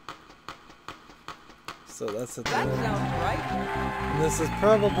k? So that's the That thing. sounds right. And this is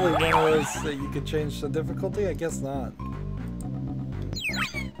probably one of those that you could change the difficulty. I guess not.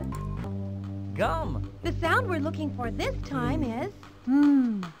 Gum. The sound we're looking for this time is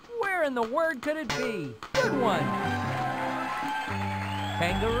Where in the word could it be? Good one.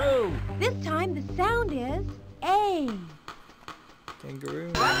 Kangaroo. This time the sound is a.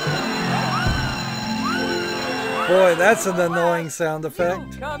 Kangaroo. Boy, that's an annoying sound You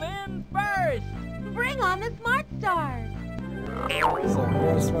effect. come in first. Bring on the SmartStars. So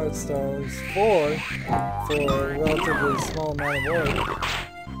more SmartStars, 4 for a relatively small amount of work.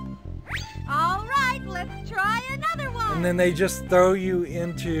 All right, let's try another one. And then they just throw you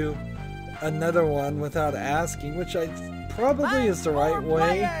into another one without asking, which probably is the right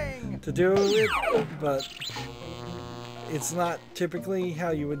way Playing. to do it, but it's not typically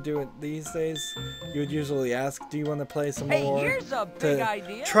how you would do it these days. You would usually ask, do you want to play some Hey, more? here's a big To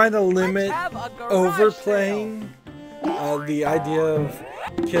idea. try to Let's limit have a garage overplaying. The idea of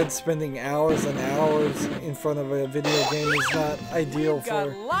kids spending hours and hours in front of a video game is not ideal We've got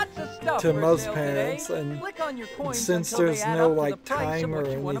for lots of stuff to for most sale parents, today. and Click on your coins since until they there's add no, up to like, the price of time or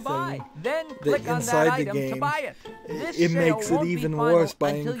what you wanna buy. anything Then click on inside that the item to game, buy it. This it sale makes it won't be even final worse by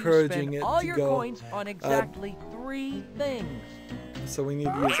until you encouraging spend it all to your go, coins on exactly 3 things. So we need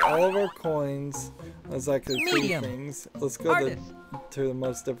to use all of our coins. That's actually 3 Medium. things. Let's go Hardest. to the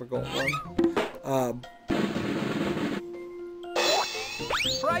most difficult one.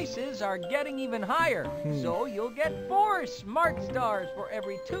 Prices are getting even higher, so you'll get 4 SmartStars for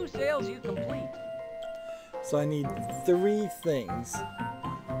every 2 sales you complete. So I need 3 things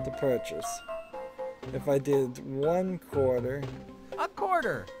to purchase. If I did 1 quarter, A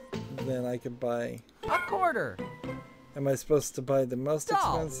quarter. then I could buy. A quarter. Am I supposed to buy the most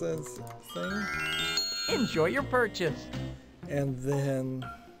Doll. expensive thing? Enjoy your purchase. And then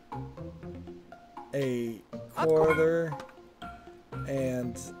a quarter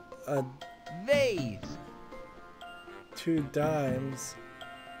and Vase. 2 dimes.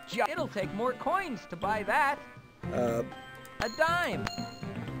 It'll take more coins to buy that. Uh, A dime.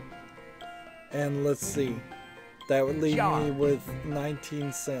 and let's see. That would leave Jar. me with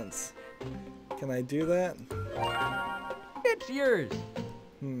 19 cents. Can I do that? It's yours.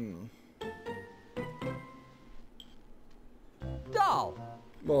 Doll.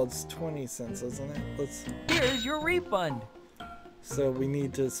 Well, it's 20 cents, isn't it? Here's your refund. So we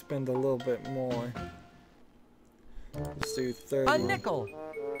need to spend a little bit more. Let's do 30. A nickel.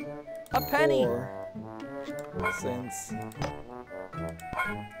 A penny. 4 cents.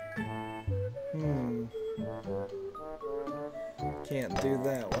 Can't do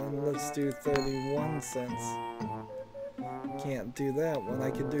that one. Let's do 31 cents. Can't do that one.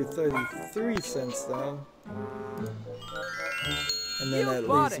 I could do 33 cents though. And then You that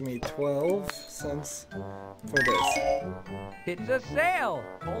bought leaves it. me 12 cents for this. It's a sale.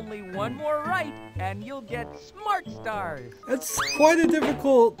 Only one more right, and you'll get SmartStars. It's quite a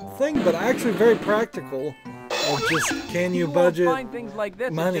difficult thing, but actually very practical. Or just can you won't budget find things like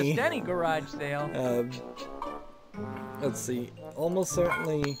this money? at just any garage sale. Let's see. Almost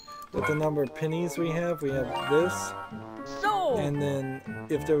certainly with the number of pennies we have this. Sold. And then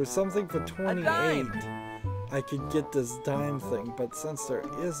if there was something for 28, dime. I could get this dime thing. But since there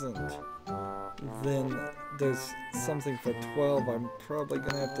isn't, then there's something for 12 I'm probably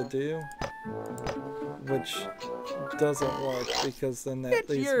going to have to do. Which doesn't work because then that It's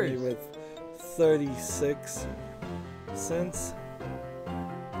leaves yours. me with 36 cents.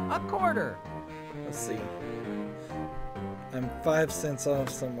 A quarter. Let's see. I'm 5 cents off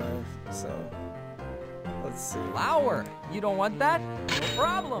somewhere, so let's see. Flour. You don't want that? No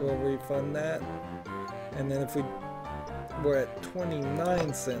problem. We'll refund that. And then if we're at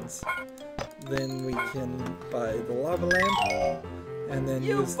 29 cents, then we can buy the lava lamp and then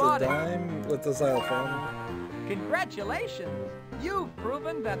You use the bought it. dime with the xylophone. Congratulations. You've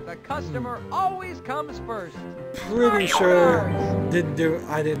proven that the customer always comes first. Pretty sure I didn't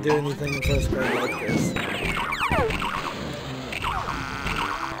do anything in first grade like this.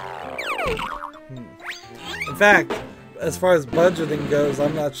 In fact, as far as budgeting goes,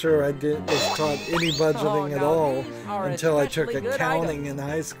 I'm not sure I was taught any budgeting at now all these are until I took especially good accounting in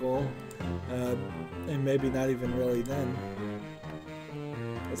high school, and maybe not even really then.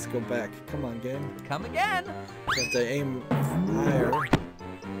 Let's go back. Come on, game. Come again. We have to aim higher.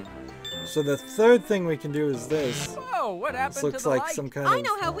 So the third thing we can do is this. Whoa, what happened This to looks the like light? some kind I of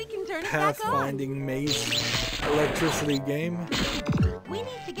know how we can turn it back on. pathfinding maze electricity game. We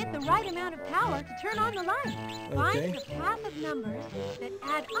need to get the right amount of power to turn on the light. Okay. Find the path of numbers that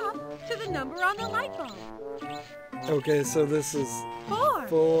add up to the number on the light bulb. Okay, so this is 4.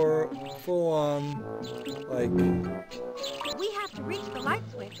 full on, like, We have to reach the light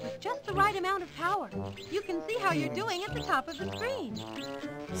switch with just the right amount of power. You can see how you're doing at the top of the screen.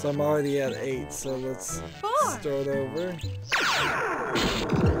 so I'm already at 8, so let's 4. start over.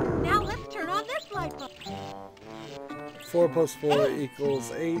 Now let's turn on this light bulb. 4 plus 4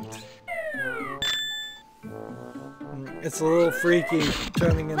 equals 8. It's a little freaky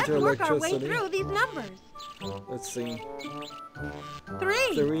turning Let's into work our way electricity. through these numbers. Let's see.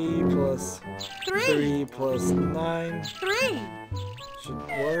 3. 3 plus 3. 3 plus 9 3. should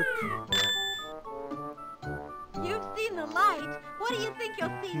work. You've seen the light. What do you think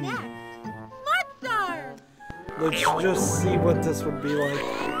you'll see next? SmartStars! Let's just see what this would be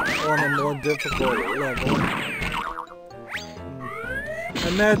like on a more difficult level. I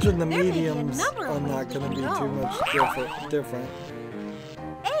imagine the There may be a mediums number of are not ways going to we be can too go. much different.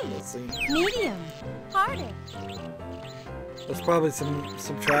 8. Let's see. Medium. Hardest. There's probably some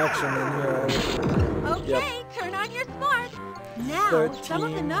subtraction in here. Okay, turn on your smart. Now, some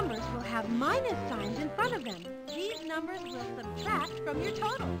of the 13. numbers will have minus signs in front of them. These numbers will subtract from your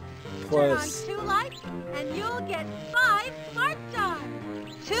total. Turn on Plus, 2 lights, and you'll get 5 smart stars.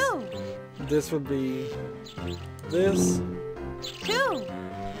 2. this would be this 2.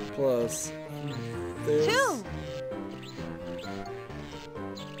 plus this. 2.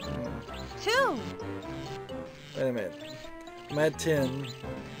 2. Wait a minute. I'm at 10.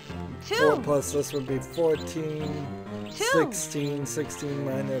 4 2. plus this would be 14. 16. 16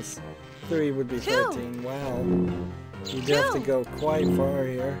 minus 3 would be 13. Wow. You'd have to go quite far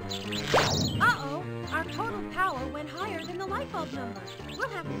here. Uh-oh, our total power went higher than the light bulb number. We'll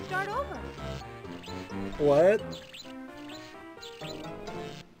have to start over. What?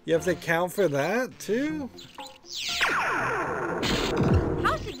 You have to count for that too?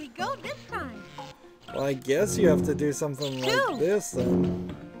 How should we go this time? Well, I guess you have to do something like 2. this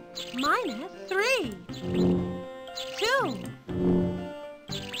then. Minus 3. 2.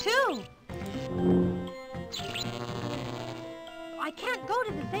 2. I can't go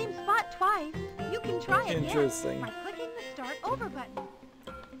to the same spot twice. You can try again Interesting. by clicking the Start Over button.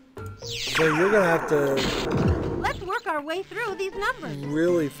 So you're gonna have to Let's work our way through these numbers.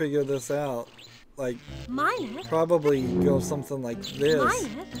 really figure this out. Like, Minus, probably go something like this.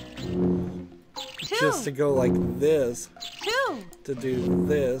 minus 2. Just to go like this. 2. To do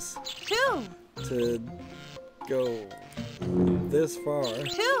this. 2. To go this far.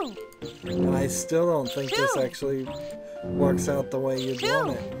 2. And I still don't think this 2. actually works out the way you'd 2.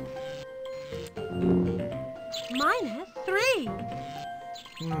 want it. Minus 3.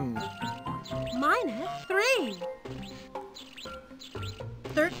 Minus 3.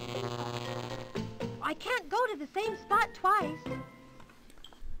 I can't go to the same spot twice.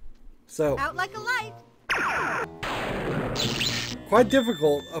 So, Out like a light. quite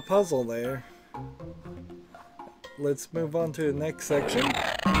difficult, a puzzle there. Let's move on to the next section.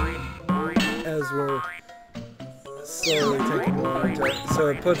 As we're slowly taking more into it. So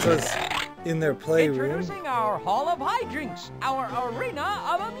it puts us in their playroom. Introducing our Hall of Hijinks, our arena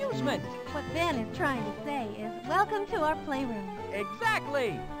of amusement. What Ben is trying to say is, welcome to our playroom.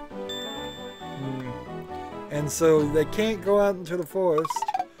 Exactly. And so they can't go out into the forest.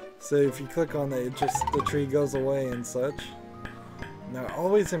 So if you click on it, the tree goes away and such. And they're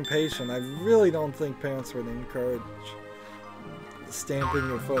always impatient. I really don't think parents would encourage stamping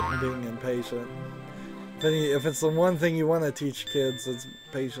your foot and being impatient. If it's the one thing you want to teach kids, it's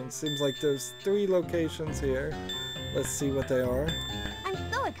patience. Seems like there's 3 locations here. Let's see what they are. I'm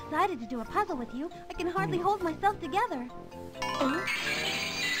so excited to do a puzzle with you, I can hardly hold myself together.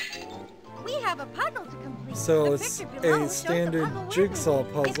 We have a puzzle to complete. So The it's picture below a shows the standard puzzle working. jigsaw If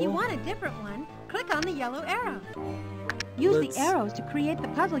you puzzle. want a different one, click on the yellow arrow. Use Let's- the arrows to create the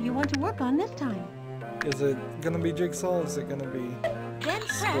puzzle you want to work on this time. Is it gonna be jigsaw or is it gonna be... Then press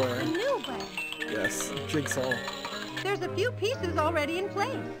Square. the new button. Yes, jigsaw. There's a few pieces already in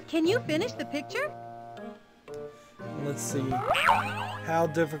place. Can you finish the picture? Let's see. How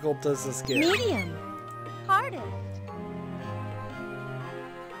difficult does this get? Medium. Hardest.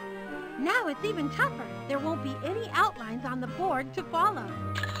 Now it's even tougher. There won't be any outlines on the board to follow.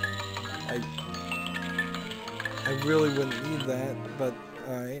 I really wouldn't need that, but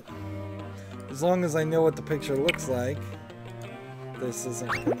alright. As long as I know what the picture looks like, this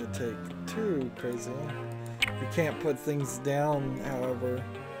isn't going to take too crazy. You can't put things down, however,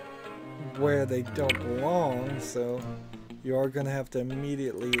 where they don't belong, so you are going to have to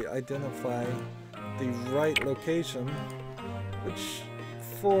immediately identify the right location, which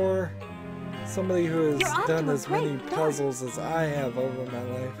for somebody who has You're off done to a as many great start. puzzles as I have over my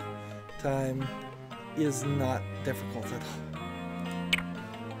lifetime is not difficult at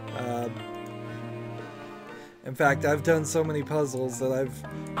all. In fact, I've done so many puzzles that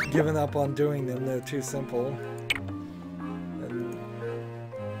I've given up on doing them. They're too simple.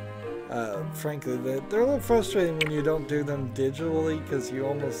 And frankly, they're a little frustrating when you don't do them digitally, because you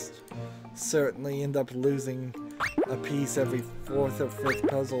almost certainly end up losing a piece every 4th or 5th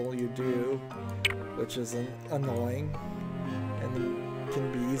puzzle you do, which is annoying and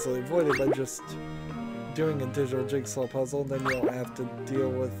can be easily avoided by just doing a digital jigsaw puzzle. Then you don't have to deal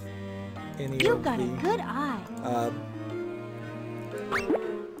with You've got a good eye.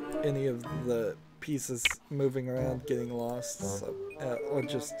 any of the pieces moving around getting lost, so, or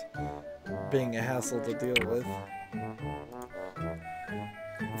just being a hassle to deal with.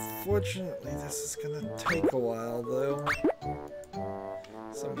 Unfortunately, this is gonna take a while though,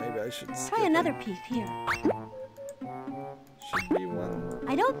 so maybe I should skip Try another it. piece here. Should be one.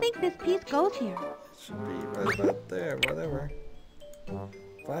 I don't think this piece goes here. Should be right about there. Whatever.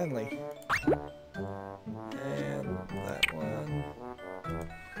 Finally. And that one.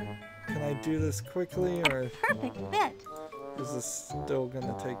 Can I do this quickly, or Perfect fit. is this still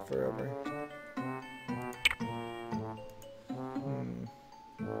gonna take forever?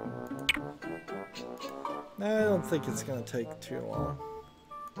 No, I don't think it's gonna take too long.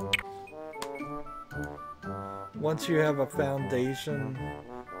 Once you have a foundation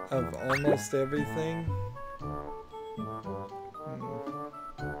of almost everything,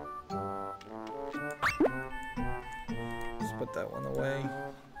 let's put that one away.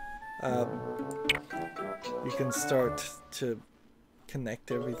 You can start to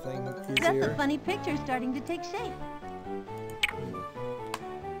connect everything That's a easier. funny picture starting to take shape.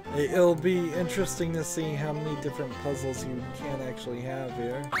 It'll be interesting to see how many different puzzles you can actually have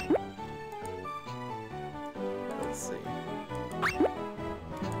here. Let's see.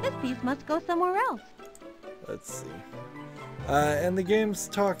 This piece must go somewhere else. Let's see. And the game's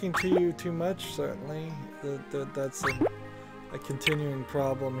talking to you too much, certainly. That's a continuing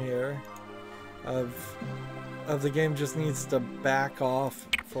problem here. Of the game just needs to back off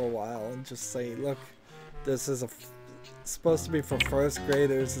for a while and just say, look, this is supposed to be for first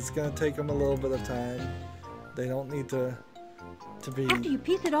graders. It's going to take them a little bit of time. They don't need to be... After you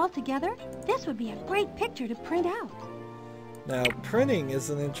piece it all together, this would be a great picture to print out. Now, printing is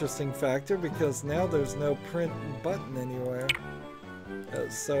an interesting factor because now there's no print button anywhere.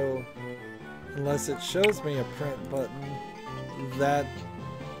 So, unless it shows me a print button, that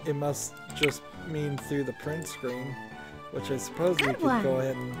it must just mean through the print screen, which I suppose we Good could one. go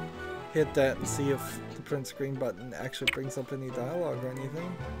ahead and hit that and see if the print screen button actually brings up any dialogue or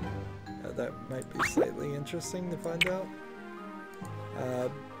anything. That might be slightly interesting to find out.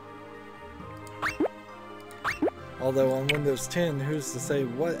 Although on Windows 10, who's to say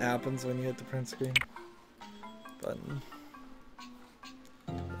what happens when you hit the print screen button?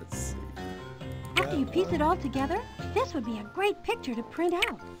 Let's see. After you piece it all together, this would be a great picture to print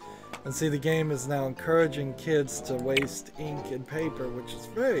out. And see, the game is now encouraging kids to waste ink and paper, which is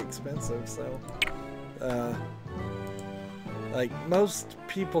very expensive, so like most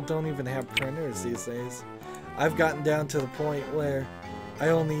people don't even have printers these days. I've gotten down to the point where I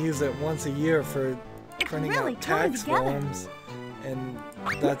only use it once a year for printing really out tax torn together. forms, and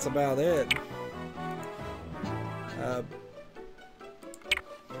that's about it.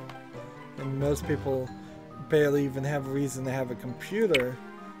 And most people barely even have a reason to have a computer,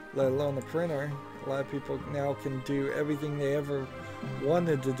 let alone a printer. A lot of people now can do everything they ever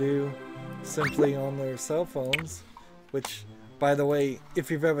wanted to do simply on their cell phones, which, by the way,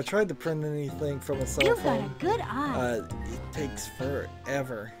 if you've ever tried to print anything from a cell You've got phone, a good eye. it takes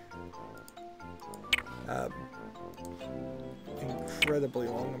forever. Incredibly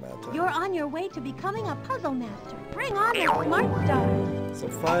long amount of time. You're on your way to becoming a puzzle master. Bring on the SmartStars. So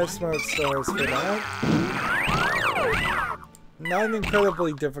 5 SmartStars for that. Not an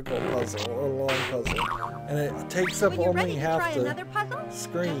incredibly difficult puzzle or long puzzle, and it takes up When you're only ready to half try the another puzzle, just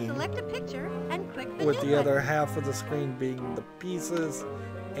screen, select a picture and click the with new the button. other half of the screen being the pieces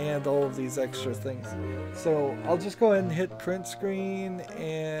and all of these extra things. So I'll just go ahead and hit print screen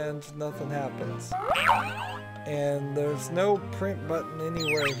and nothing happens. And there's no print button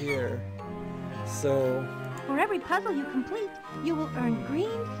anywhere here. So For every puzzle you complete, you will earn green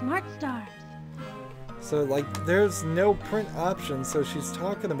SmartStars. like there's no print option, so she's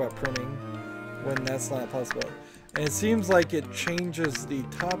talking about printing when that's not possible. And it seems like it changes the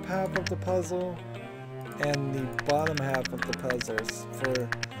top half of the puzzle and the bottom half of the puzzles for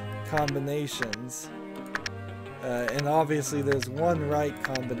combinations. And obviously there's one right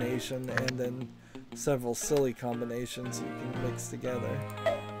combination and then several silly combinations you can mix together.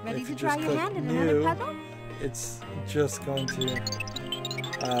 Ready If to you try just your click hand in another new, puzzle? it's just going to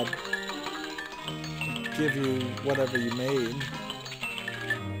give you whatever you made.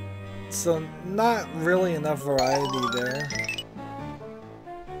 So not really enough variety there.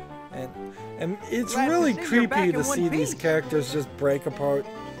 And it's Glad to really see you're back creepy in to one see these piece. characters just break apart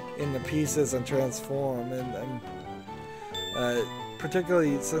into pieces and transform, and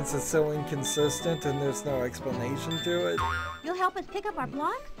particularly since it's so inconsistent and there's no explanation to it. You'll help us pick up our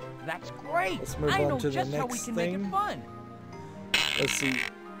blocks? That's great. Let's move I on know to the just how we next can make thing. it fun. Let's see.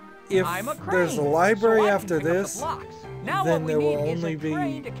 If I'm a crane, there's a library so I can after pick up the this, blocks. Now then what we there will need is only a be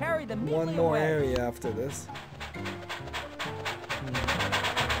crane to carry them one neatly more away. area after this.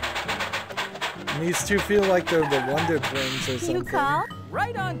 And these two feel like they're the Wonder Twins or something. You call?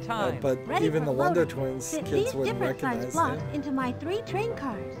 Right on time. But Ready even for the Wonder loading. Twins Fit kids these wouldn't different sized recognize blocks them. into my 3 train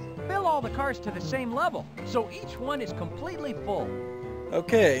cars. Fill all the cars to the same level, so each one is completely full.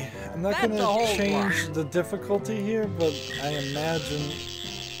 Okay, I'm not That's going a whole to change the difficulty here, but I imagine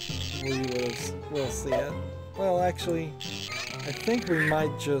we'll see it. Well, actually, I think we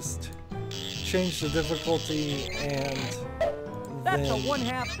might just change the difficulty and That's then, a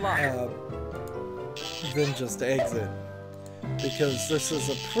 1/2 block. then just exit. Because this is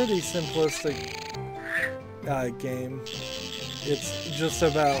a pretty simplistic game. It's just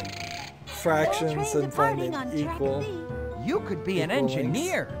about fractions Trains and departing finding on track equal. C. You could be an equal lengths.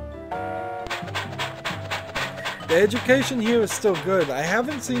 engineer. The education here is still good. I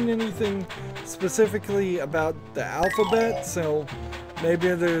haven't seen anything specifically about the alphabet, so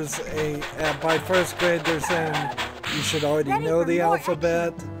maybe there's by 1st grade they're saying you should already Ready know for the more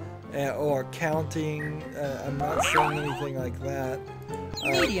alphabet, or counting. I'm not seeing anything like that.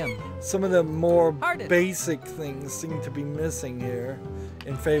 Medium. Some of the more Hardest. basic things seem to be missing here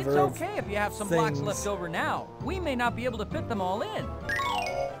in It's favor of, okay if you have some blocks things. left over now. We may not be able to fit them all in.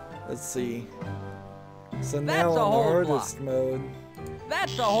 let's see. So That's now a on the whole hardest block. mode,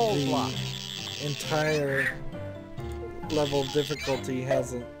 That's a whole the block. entire level of difficulty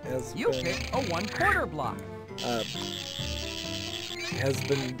has You been picked a 1/4 block. has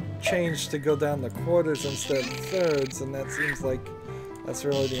been changed to go down the quarters instead of thirds, and that seems like that's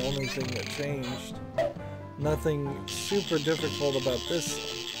really the only thing that changed. Nothing super difficult about this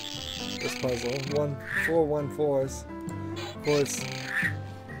puzzle. 4 1/4s. Of course,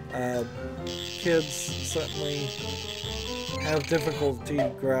 kids certainly have difficulty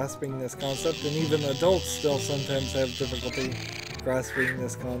grasping this concept, and even adults still sometimes have difficulty grasping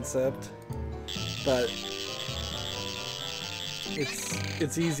this concept. But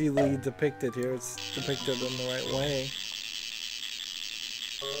it's easily depicted here. It's depicted in the right way.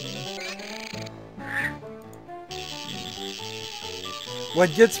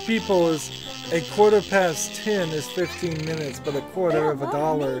 What gets people is a 10 is 15 minutes, but a quarter of a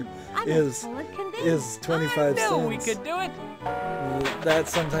dollar is 25 I knew we cents. could do it. That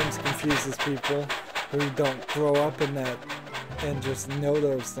sometimes confuses people who don't grow up in that and just know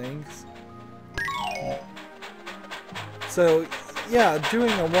those things. So yeah,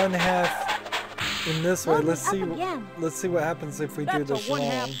 doing a 1/2 in this way. Let's see what happens if we do That's this a wrong.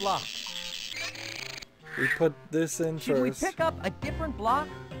 1/2 block. We put this in Should we first. pick up a different block?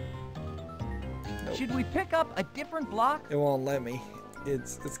 Nope. Should we pick up a different block? It won't let me.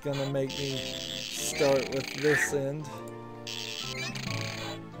 It's gonna make me start with this end.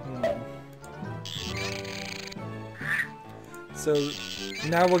 So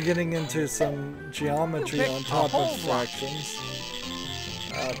now we're getting into some geometry on top of fractions,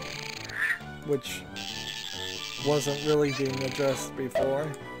 which wasn't really being addressed before.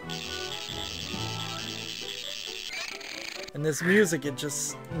 And this music, it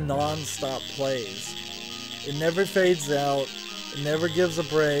just non-stop plays. It never fades out. It never gives a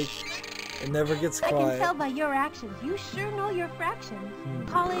break. It never gets I can quiet. tell by your actions. You sure know your fractions.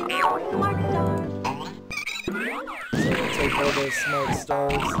 Call in SmartStars. So we'll take all those smart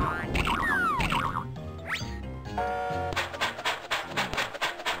stars.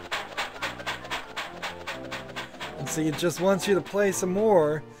 And see, it just wants you to play some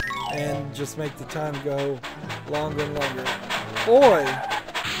more and just make the time go longer and longer. Boy,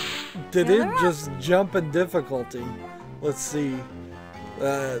 did it just jump in difficulty. Let's see.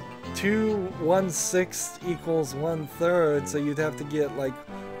 2 1/6 equals 1/3, so you'd have to get like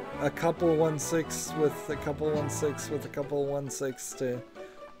a couple 1/6 with a couple 1/6 with a couple 1/6 to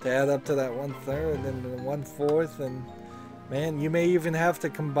add up to that 1/3, and then 1/4, and man, you may even have to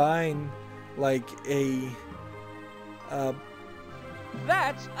combine like a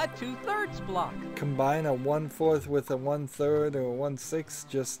That's a 2/3 block. combine a 1/4 with a 1/3 or a 1/6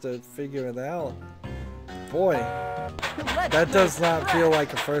 just to figure it out. Boy, that does not feel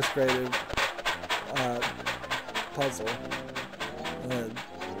like a first grader puzzle.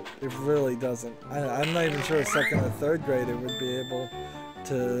 It really doesn't. I'm not even sure a second or third grader would be able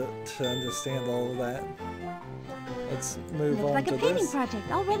to understand all of that. Let's move Looks on like to a painting this. project,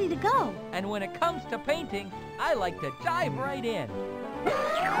 all ready to go. And when it comes to painting, I like to dive right in.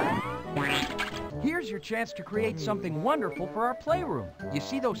 Here's your chance to create something wonderful for our playroom. You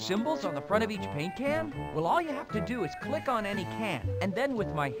see those symbols on the front of each paint can? Well, all you have to do is click on any can, and then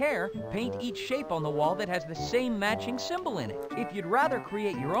with my hair, paint each shape on the wall that has the same matching symbol in it. If you'd rather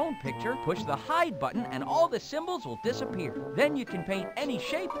create your own picture, push the hide button and all the symbols will disappear. Then you can paint any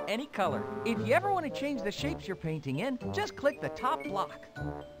shape, any color. If you ever want to change the shapes you're painting in, just click the top block.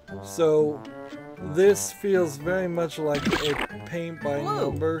 So this feels very much like a paint by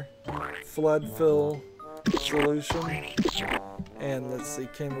number flood fill solution. And let's see,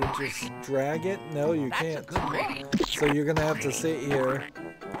 can we just drag it? No, you can't. So you're gonna have to sit here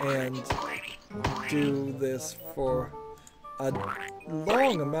and do this for a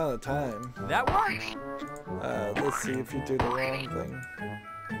long amount of time. That works. Let's see if you do the wrong thing.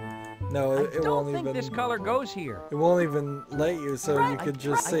 No, it I won't don't think even. this color goes here. It won't even let you, so you could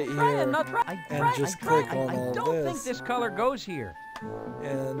just sit here and just click on all I don't think this. this color goes here.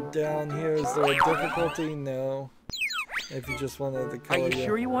 And down here, is there a difficulty? No. If you just wanted the Are color. you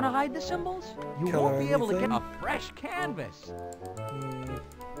sure you want to hide the symbols? You Color won't be able to get anything? a fresh canvas.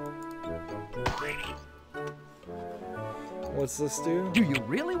 What's this do? Do you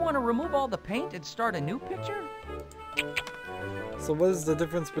really want to remove all the paint and start a new picture? So what is the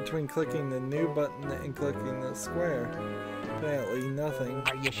difference between clicking the new button and clicking the square? Apparently nothing.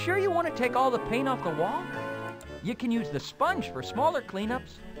 Are you sure you want to take all the paint off the wall? You can use the sponge for smaller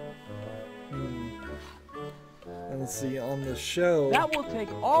cleanups. And let's see, on the show. That will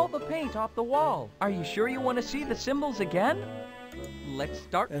take all the paint off the wall. Are you sure you want to see the symbols again? Let's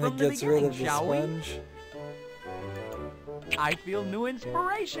start And from it the gets rid beginning, of the shall we? sponge. I feel new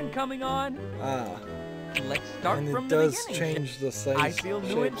inspiration coming on. Ah. Let's start And from it the does beginning. change the size I feel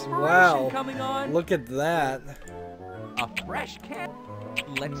new shapes. inspiration Wow. coming on. Look at that. A fresh can.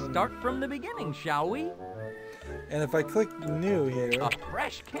 Let's start from the beginning, shall we? And if I click new here, A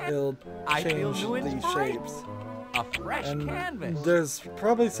fresh can. it'll I feel change new these inspiration. shapes. A fresh And canvas. there's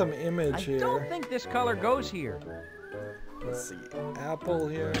probably some image I here. don't think this color goes here. Let's see, apple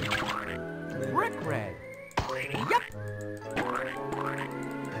here. And then- Brick red. Yep.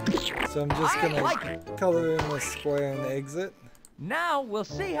 So I'm just I gonna like it. color in the square and exit. Now we'll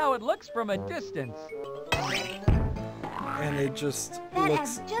see how it looks from a distance. And it just That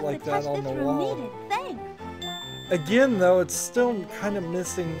looks adds just like the that touch on this the room wall. needed. Thanks. Again though, it's still kind of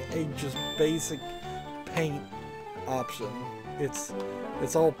missing a just basic paint option. It's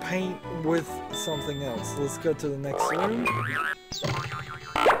all paint with something else. Let's go to the next room.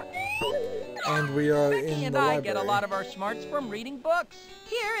 And we are Becky in and the I library. get a lot of our smarts from reading books.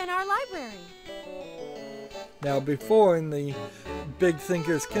 Here in our library. Now before in the Big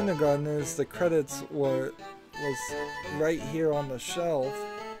Thinkers Kindergartners, the credits was right here on the shelf.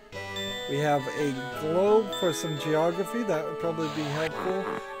 We have a globe for some geography, that would probably be helpful.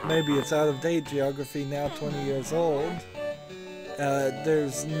 Maybe it's out of date geography, now 20 years old.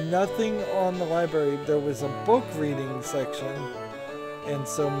 There's nothing on the library. There was a book reading section and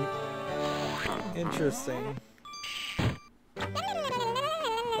some interesting.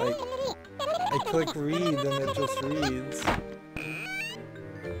 Like, I click read and it just reads.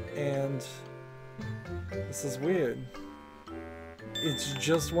 And this is weird. It's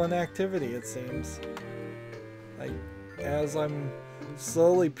just one activity, it seems. Like, as I'm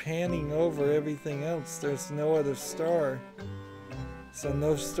slowly panning over everything else, there's no other star. So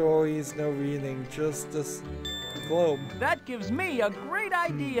no stories, no reading, just this globe. That gives me a great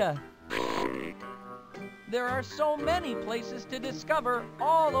idea. There are so many places to discover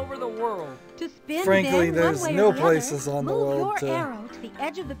all over the world. To spin, Frankly, Ben, there's one way no or the places other, on the move world your to- arrow to the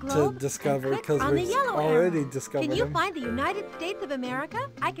edge of the globe discover, and click 'cause on the we've yellow already arrow. discovered Can you them. find the United States of America?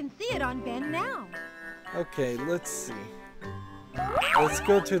 I can see it on Ben now. Okay, let's see. Let's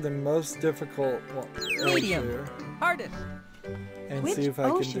go to the most difficult one right Medium. here Hardest. and Which see if I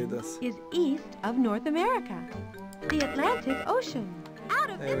can do ocean this. is east of North America? The Atlantic Ocean. Out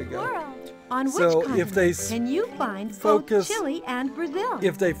of There we this go. world. On which So, if continent they can you find focus- both Chile and Brazil?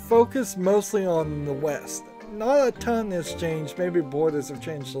 If they focus mostly on the West, not a ton has changed, maybe borders have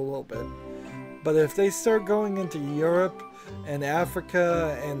changed a little bit. But if they start going into Europe and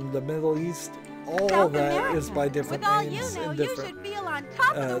Africa and the Middle East, all South of that America. is by different With all names you know, and you different should feel on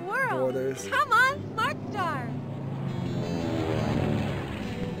top of the world. borders. Come on, SmartStars.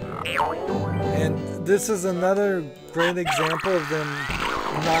 And this is another great example of them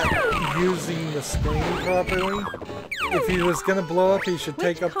not using the screen properly. If he was going to blow up, he should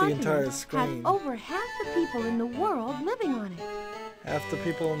take up the entire Has screen. over half the people in the world living on it. Half the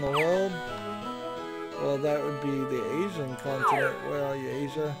people in the world? Well, that would be the Asian continent. Where are you,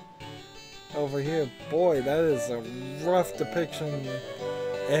 Asia? Over here. Boy, that is a rough depiction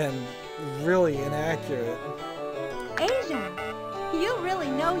and really inaccurate. Asia, you really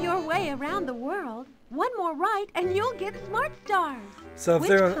know your way around the world. One more right and you'll get SmartStars. So if Which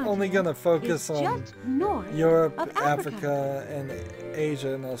they're continent only going to focus is on just north Europe, of Africa, and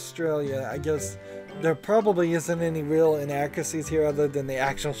Asia, and Australia, I guess there probably isn't any real inaccuracies here other than the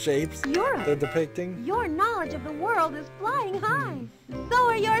actual shapes Europe. they're depicting. Your knowledge of the world is flying high. So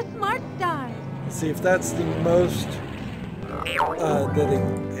are your SmartStars. See if that's the most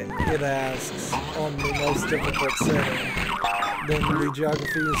that it asks on the most difficult setting. Then the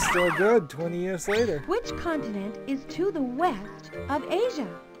geography is still good 20 years later. Which continent is to the west of Asia?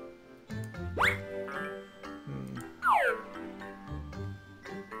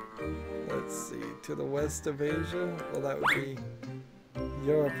 Let's see, to the west of Asia? Well, that would be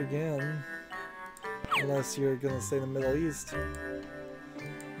Europe again. Unless you're going to say the Middle East.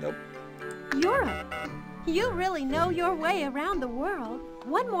 Nope. Europe. You really know your way around the world.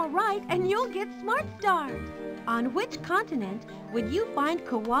 One more right and you'll get SmartStars. On which continent would you find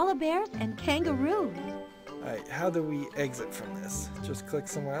koala bears and kangaroos? Alright, how do we exit from this? Just click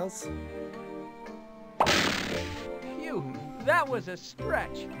somewhere else? Phew, that was a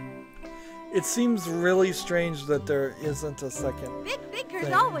stretch. It seems really strange that there isn't a second. Big thinkers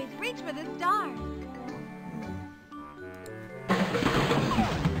Thing. always reach for the stars.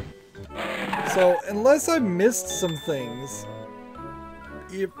 So, unless I missed some things,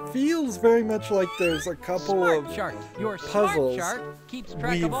 it feels very much like there's a couple Smart of chart. Your puzzles smart chart keeps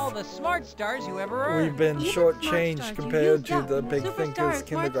track we've- of all the smart stars you ever earned. we've been Even shortchanged SmartStars you compared used to up the in Big Superstar Thinkers Smarts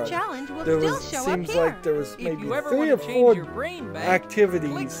Kindergarten. Challenge will There still was show seems up like here. there was If maybe you ever 3 want or to 4 change your brain bank,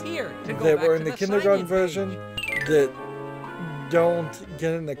 activities click here to go that back were to in the the kindergarten sign-in version page. that don't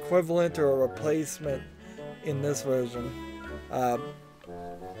get an equivalent or a replacement in this version.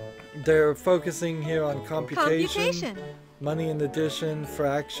 They're focusing here on computation, money and addition,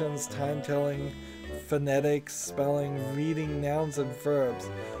 fractions, time telling, phonetics, spelling, reading nouns and verbs.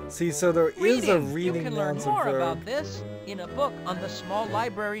 See, so there is a You reading can learn nouns and more about verbs. this in a book on the small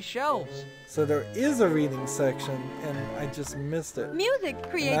library shelves. So there is a reading section, and I just missed it. Music And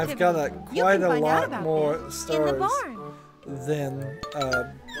creativity. I've got You quite can a find out lot about more this in the stars barn. than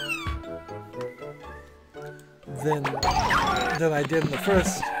I did in the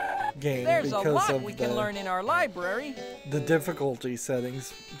first game There's a because lot of we can learn in our library. the difficulty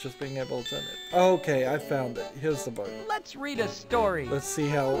settings. Just being able to. Okay, I found it. Here's the book. Let's read a story. Let's see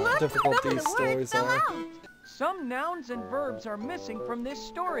how Look, difficult some of these the words stories fell are. out. Some nouns and verbs are missing from this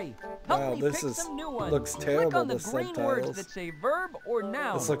story. Help Wow, me this pick some new ones. looks Click terrible on the with green subtitles. words that say verb or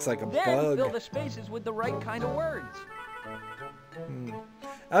noun. This looks like a then bug. fill the spaces with the right kind of words.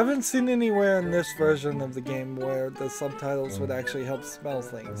 I haven't seen anywhere in this version of the game where the subtitles would actually help spell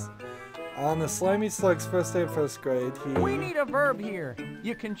things. On the Slimy Slug's first day of first grade, We need a verb here.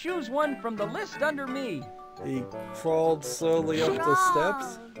 You can choose one from the list under me. he crawled slowly up the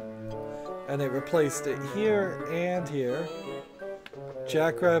steps, and it replaced it here and here.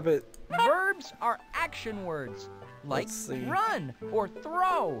 Jackrabbit, Verbs are action words, like Let's see. run or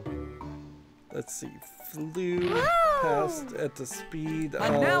throw. let's see, flew past at the speed A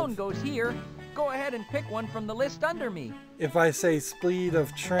noun of... goes here. Go ahead and pick one from the list under me. If I say speed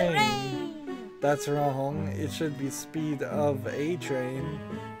of train, that's wrong. It should be speed of a train,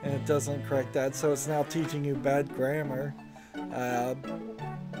 and it doesn't correct that, so it's now teaching you bad grammar,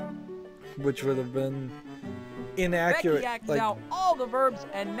 which would have been inaccurate. Becky acts Like, out all the verbs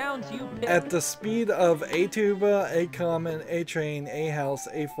and nouns you pick. at the speed of a tuba, a common, a train, a house,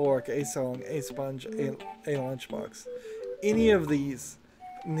 a fork, a song, a sponge, a lunchbox. Any of these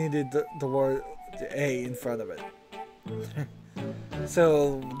needed the word a in front of it.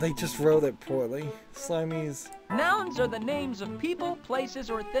 So they just wrote it poorly. Slimy's. Nouns are the names of people, places,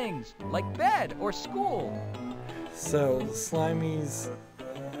 or things, like bed or school. So Slimy's.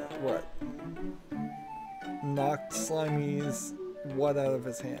 What? Knocked Slimy's what out of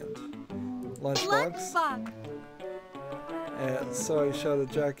his hand? Lunchbox? Lunchbox. And so I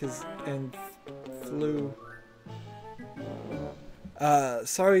shouted Jack and flew.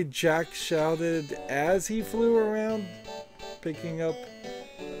 Sorry, Jack shouted as he flew around, picking up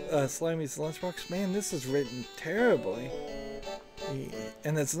Slimy's lunchbox. Man, this is written terribly.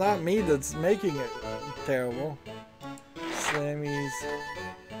 And it's not me that's making it terrible. Slimy's.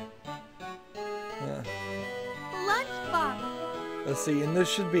 Lunchbox. Let's see, and this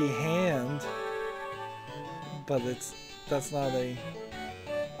should be hand, but that's not a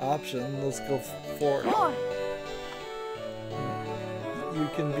option. Let's go for it. Fork. You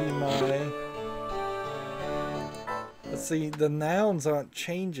can be my. Let's see, the nouns aren't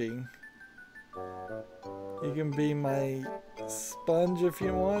changing. You can be my sponge if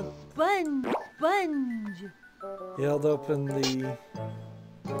you want. Sponge. Sponge. He held open the.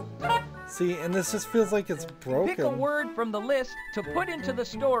 See, and this just feels like it's broken. Pick a word from the list to put into the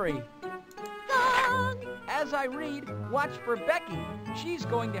story. Song. As I read, watch for Becky. She's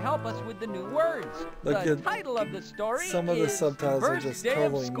going to help us with the new words. Look The at title of the story some of the is subtitles are First just Day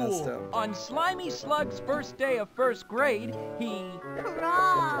totally of messed School. up. On Slimy Slug's first day of first grade, he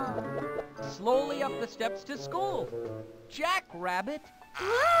Crawl. slowly up the steps to school. Jackrabbit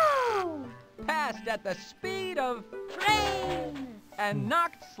Woo. passed at the speed of Train. and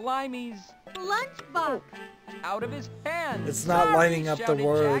knocked Slimy's Lunchbox. out of his hands. It's not Sorry, lining up the shouted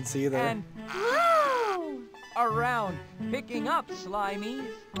words Jack, either. And Woo. around, picking up Slimy's.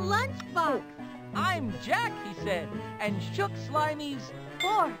 Lunchbox. I'm Jack, he said, and shook Slimy's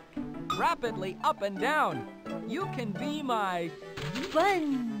Fork. rapidly up and down. You can be my,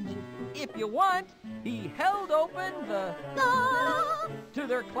 Sponge. if you want. He held open the Song. to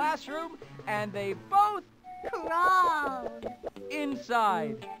their classroom, and they both Crawled.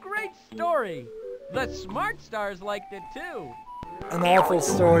 inside. Great story. The SmartStars liked it too. An awful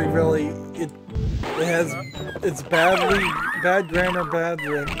story, really. It's bad grammar, bad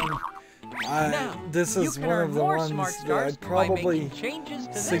written. Now, This you is can one earn of the more ones SmartStars that I'd by probably making changes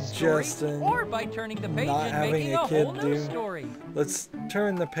to this suggest story, in or by turning the page not and having making a a kid whole new do. story. Let's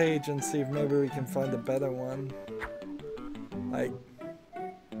turn the page and see if maybe we can find a better one. Like,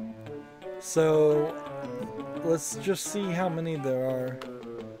 so let's just see how many there are.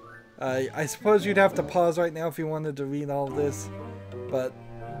 I suppose you'd have to pause right now if you wanted to read all this, but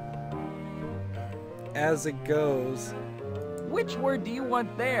as it goes, Which word do you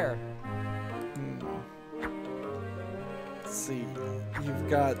want there? let's see, you've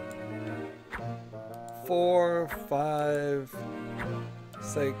got 4, 5,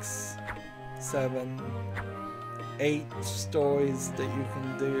 6, 7, 8 stories that you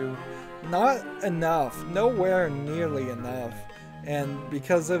can do. Not enough, nowhere nearly enough. And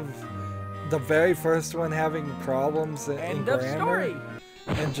because of the very first one having problems in End of grammar story.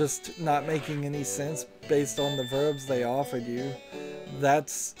 and just not making any sense based on the verbs they offered you,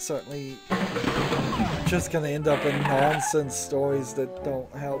 that's certainly just going to end up in nonsense stories that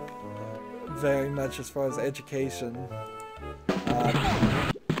don't help very much as far as education.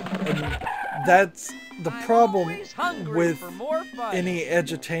 And that's the problem Always hungry with for more fun. any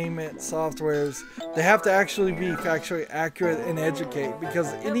edutainment softwares. They have to actually be factually accurate and educate, because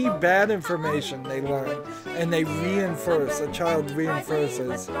any bad information they learn and they reinforce, a child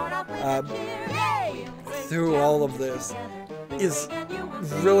reinforces through all of this, is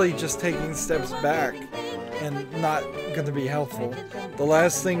really just taking steps back and not going to be helpful. The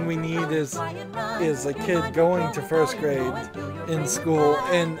last thing we need is a kid going to first grade in school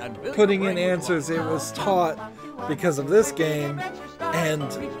and putting in answers it was taught because of this game and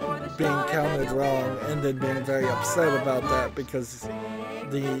being counted wrong, and then being very upset about that because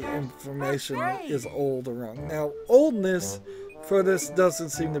the information is old or wrong. Now, oldness for this doesn't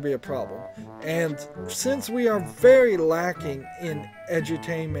seem to be a problem, and since we are very lacking in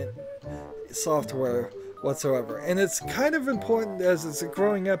edutainment software whatsoever, and it's kind of important as it's a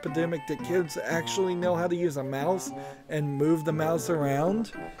growing epidemic that kids actually know how to use a mouse and move the mouse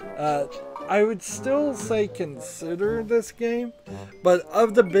around, I would still say consider this game. But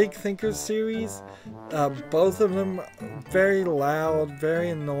of the Big Thinkers series, both of them very loud, very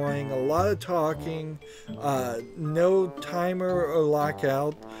annoying, a lot of talking, no timer or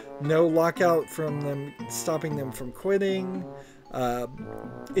lockout, no lockout from them stopping them from quitting.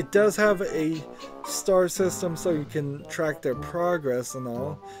 It does have a star system so you can track their progress and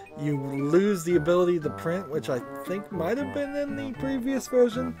all. You lose the ability to print, which I think might have been in the previous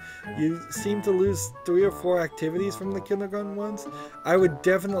version. You seem to lose 3 or 4 activities from the kindergarten ones. I would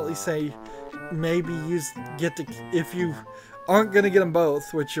definitely say maybe if you aren't going to get them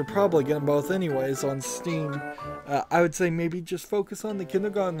both, which you're probably getting both anyways on Steam, I would say maybe just focus on the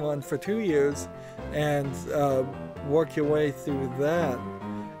kindergarten one for 2 years and work your way through that.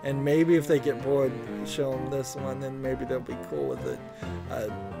 And maybe if they get bored, show them this one, and maybe they'll be cool with it.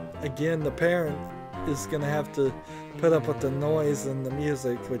 Again, the parent is going to have to put up with the noise and the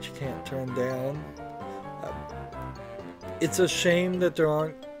music, which you can't turn down. It's a shame that there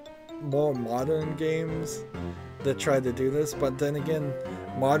aren't more modern games that try to do this, but then again,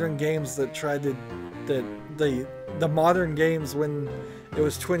 modern games that tried to the modern games when it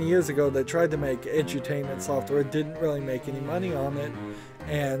was 20 years ago that tried to make edutainment software didn't really make any money on it,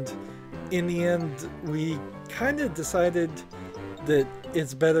 and in the end we kind of decided that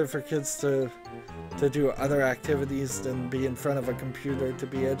it's better for kids to do other activities than be in front of a computer to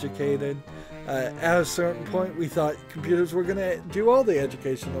be educated. At a certain point we thought computers were going to do all the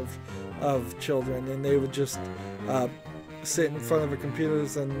education of children, and they would just sit in front of the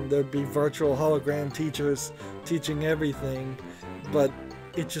computers and there'd be virtual hologram teachers teaching everything. But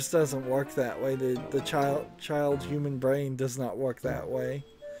it just doesn't work that way. The child human brain does not work that way.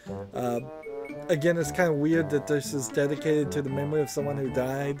 Again, it's kind of weird that this is dedicated to the memory of someone who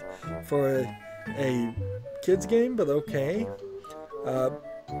died for a kids game, but okay.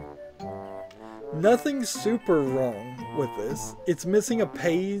 Nothing super wrong with this. It's missing a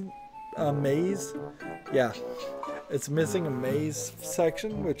maze. Yeah, it's missing a maze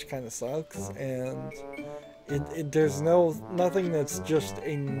section, which kind of sucks, and there's nothing that's just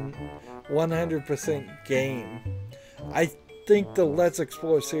a 100% game. I think the Let's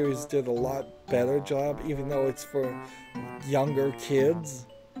Explore series did a lot better job, even though it's for younger kids.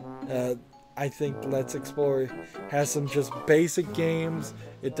 I think Let's Explore has some just basic games.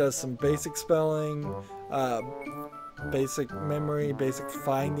 It does some basic spelling, basic memory, basic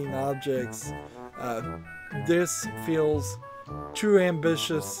finding objects. This feels too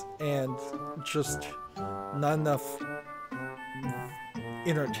ambitious and just not enough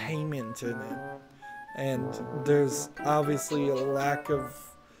entertainment in it. And there's obviously a lack of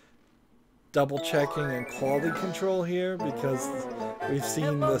double checking and quality control here, because we've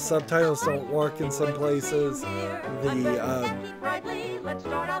seen the subtitles don't work in some places.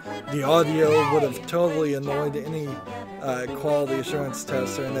 The audio would have totally annoyed any quality assurance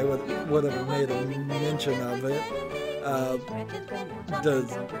tester, and they would have made a mention of it. The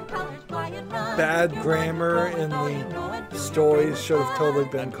bad grammar in the stories should have totally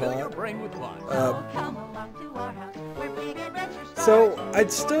been caught. So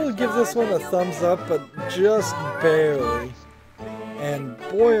I'd still give this one a thumbs up, but just barely. And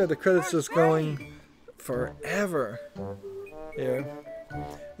boy, are the credits just going forever here.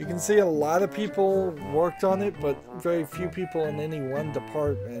 You can see a lot of people worked on it, but very few people in any one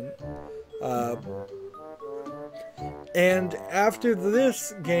department. And after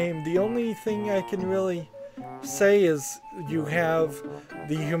this game, the only thing I can really say is you have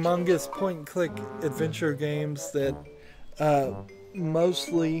the humongous point-and-click adventure games that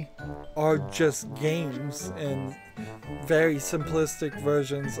mostly are just games and very simplistic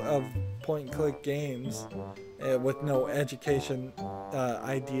versions of point-and-click games with no education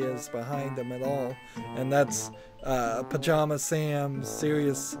ideas behind them at all, and that's Pajama Sam,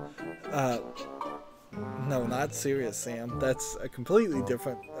 Serious. No, not Serious Sam. That's a completely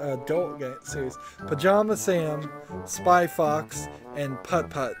different adult series. Pajama Sam, Spy Fox, and Putt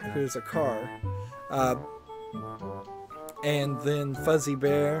Putt, who's a car. And then Fuzzy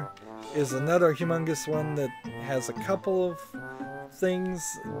Bear is another humongous one that has a couple of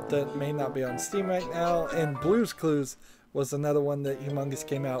things that may not be on Steam right now. And Blue's Clues was another one that Humongous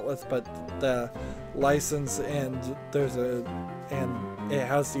came out with, but the license and it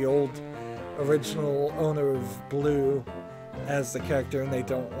has the old original owner of Blue as the character, and they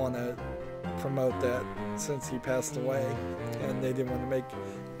don't want to promote that since he passed away, and they didn't want to make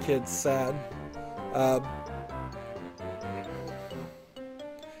kids sad.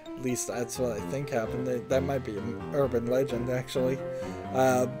 At least that's what I think happened. That might be an urban legend, actually.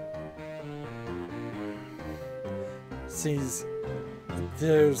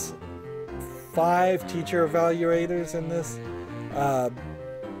 There's 5 teacher evaluators in this.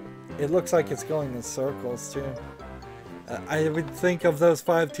 It looks like it's going in circles too. I would think of those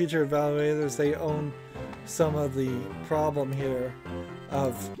 5 teacher evaluators, they own some of the problem here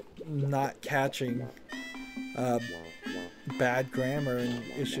of not catching bad grammar and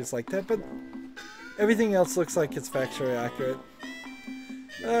issues like that, but everything else looks like it's factually accurate.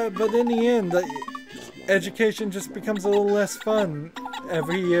 But in the end, education just becomes a little less fun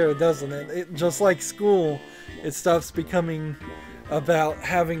every year, doesn't it? Just like school, it stops becoming about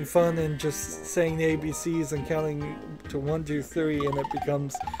having fun and just saying the ABCs and counting to 1, 2, 3, and it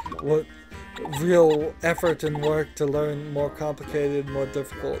becomes real effort and work to learn more complicated, more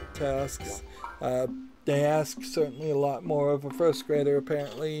difficult tasks. They ask certainly a lot more of a first grader,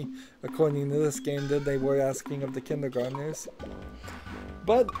 apparently, according to this game, than they were asking of the kindergartners.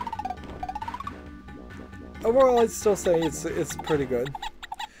 But overall, I'd still say it's pretty good.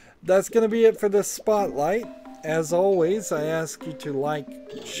 That's going to be it for this spotlight. As always, I ask you to like,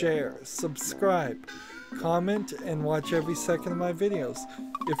 share, subscribe, comment, and watch every second of my videos.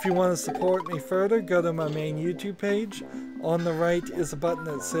 If you want to support me further, go to my main YouTube page. On the right is a button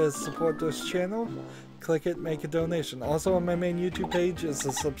that says support this channel. Click it, make a donation. Also on my main YouTube page is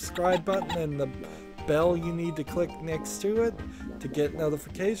a subscribe button and the bell you need to click next to it to get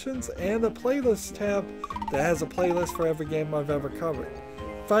notifications, and a playlist tab that has a playlist for every game I've ever covered.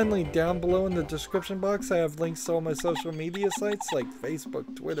 Finally, down below in the description box, I have links to all my social media sites like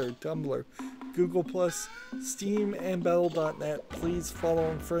Facebook, Twitter, Tumblr, Google+, Steam, and Battle.net. Please follow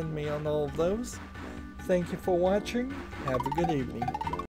and friend me on all of those. Thank you for watching. Have a good evening.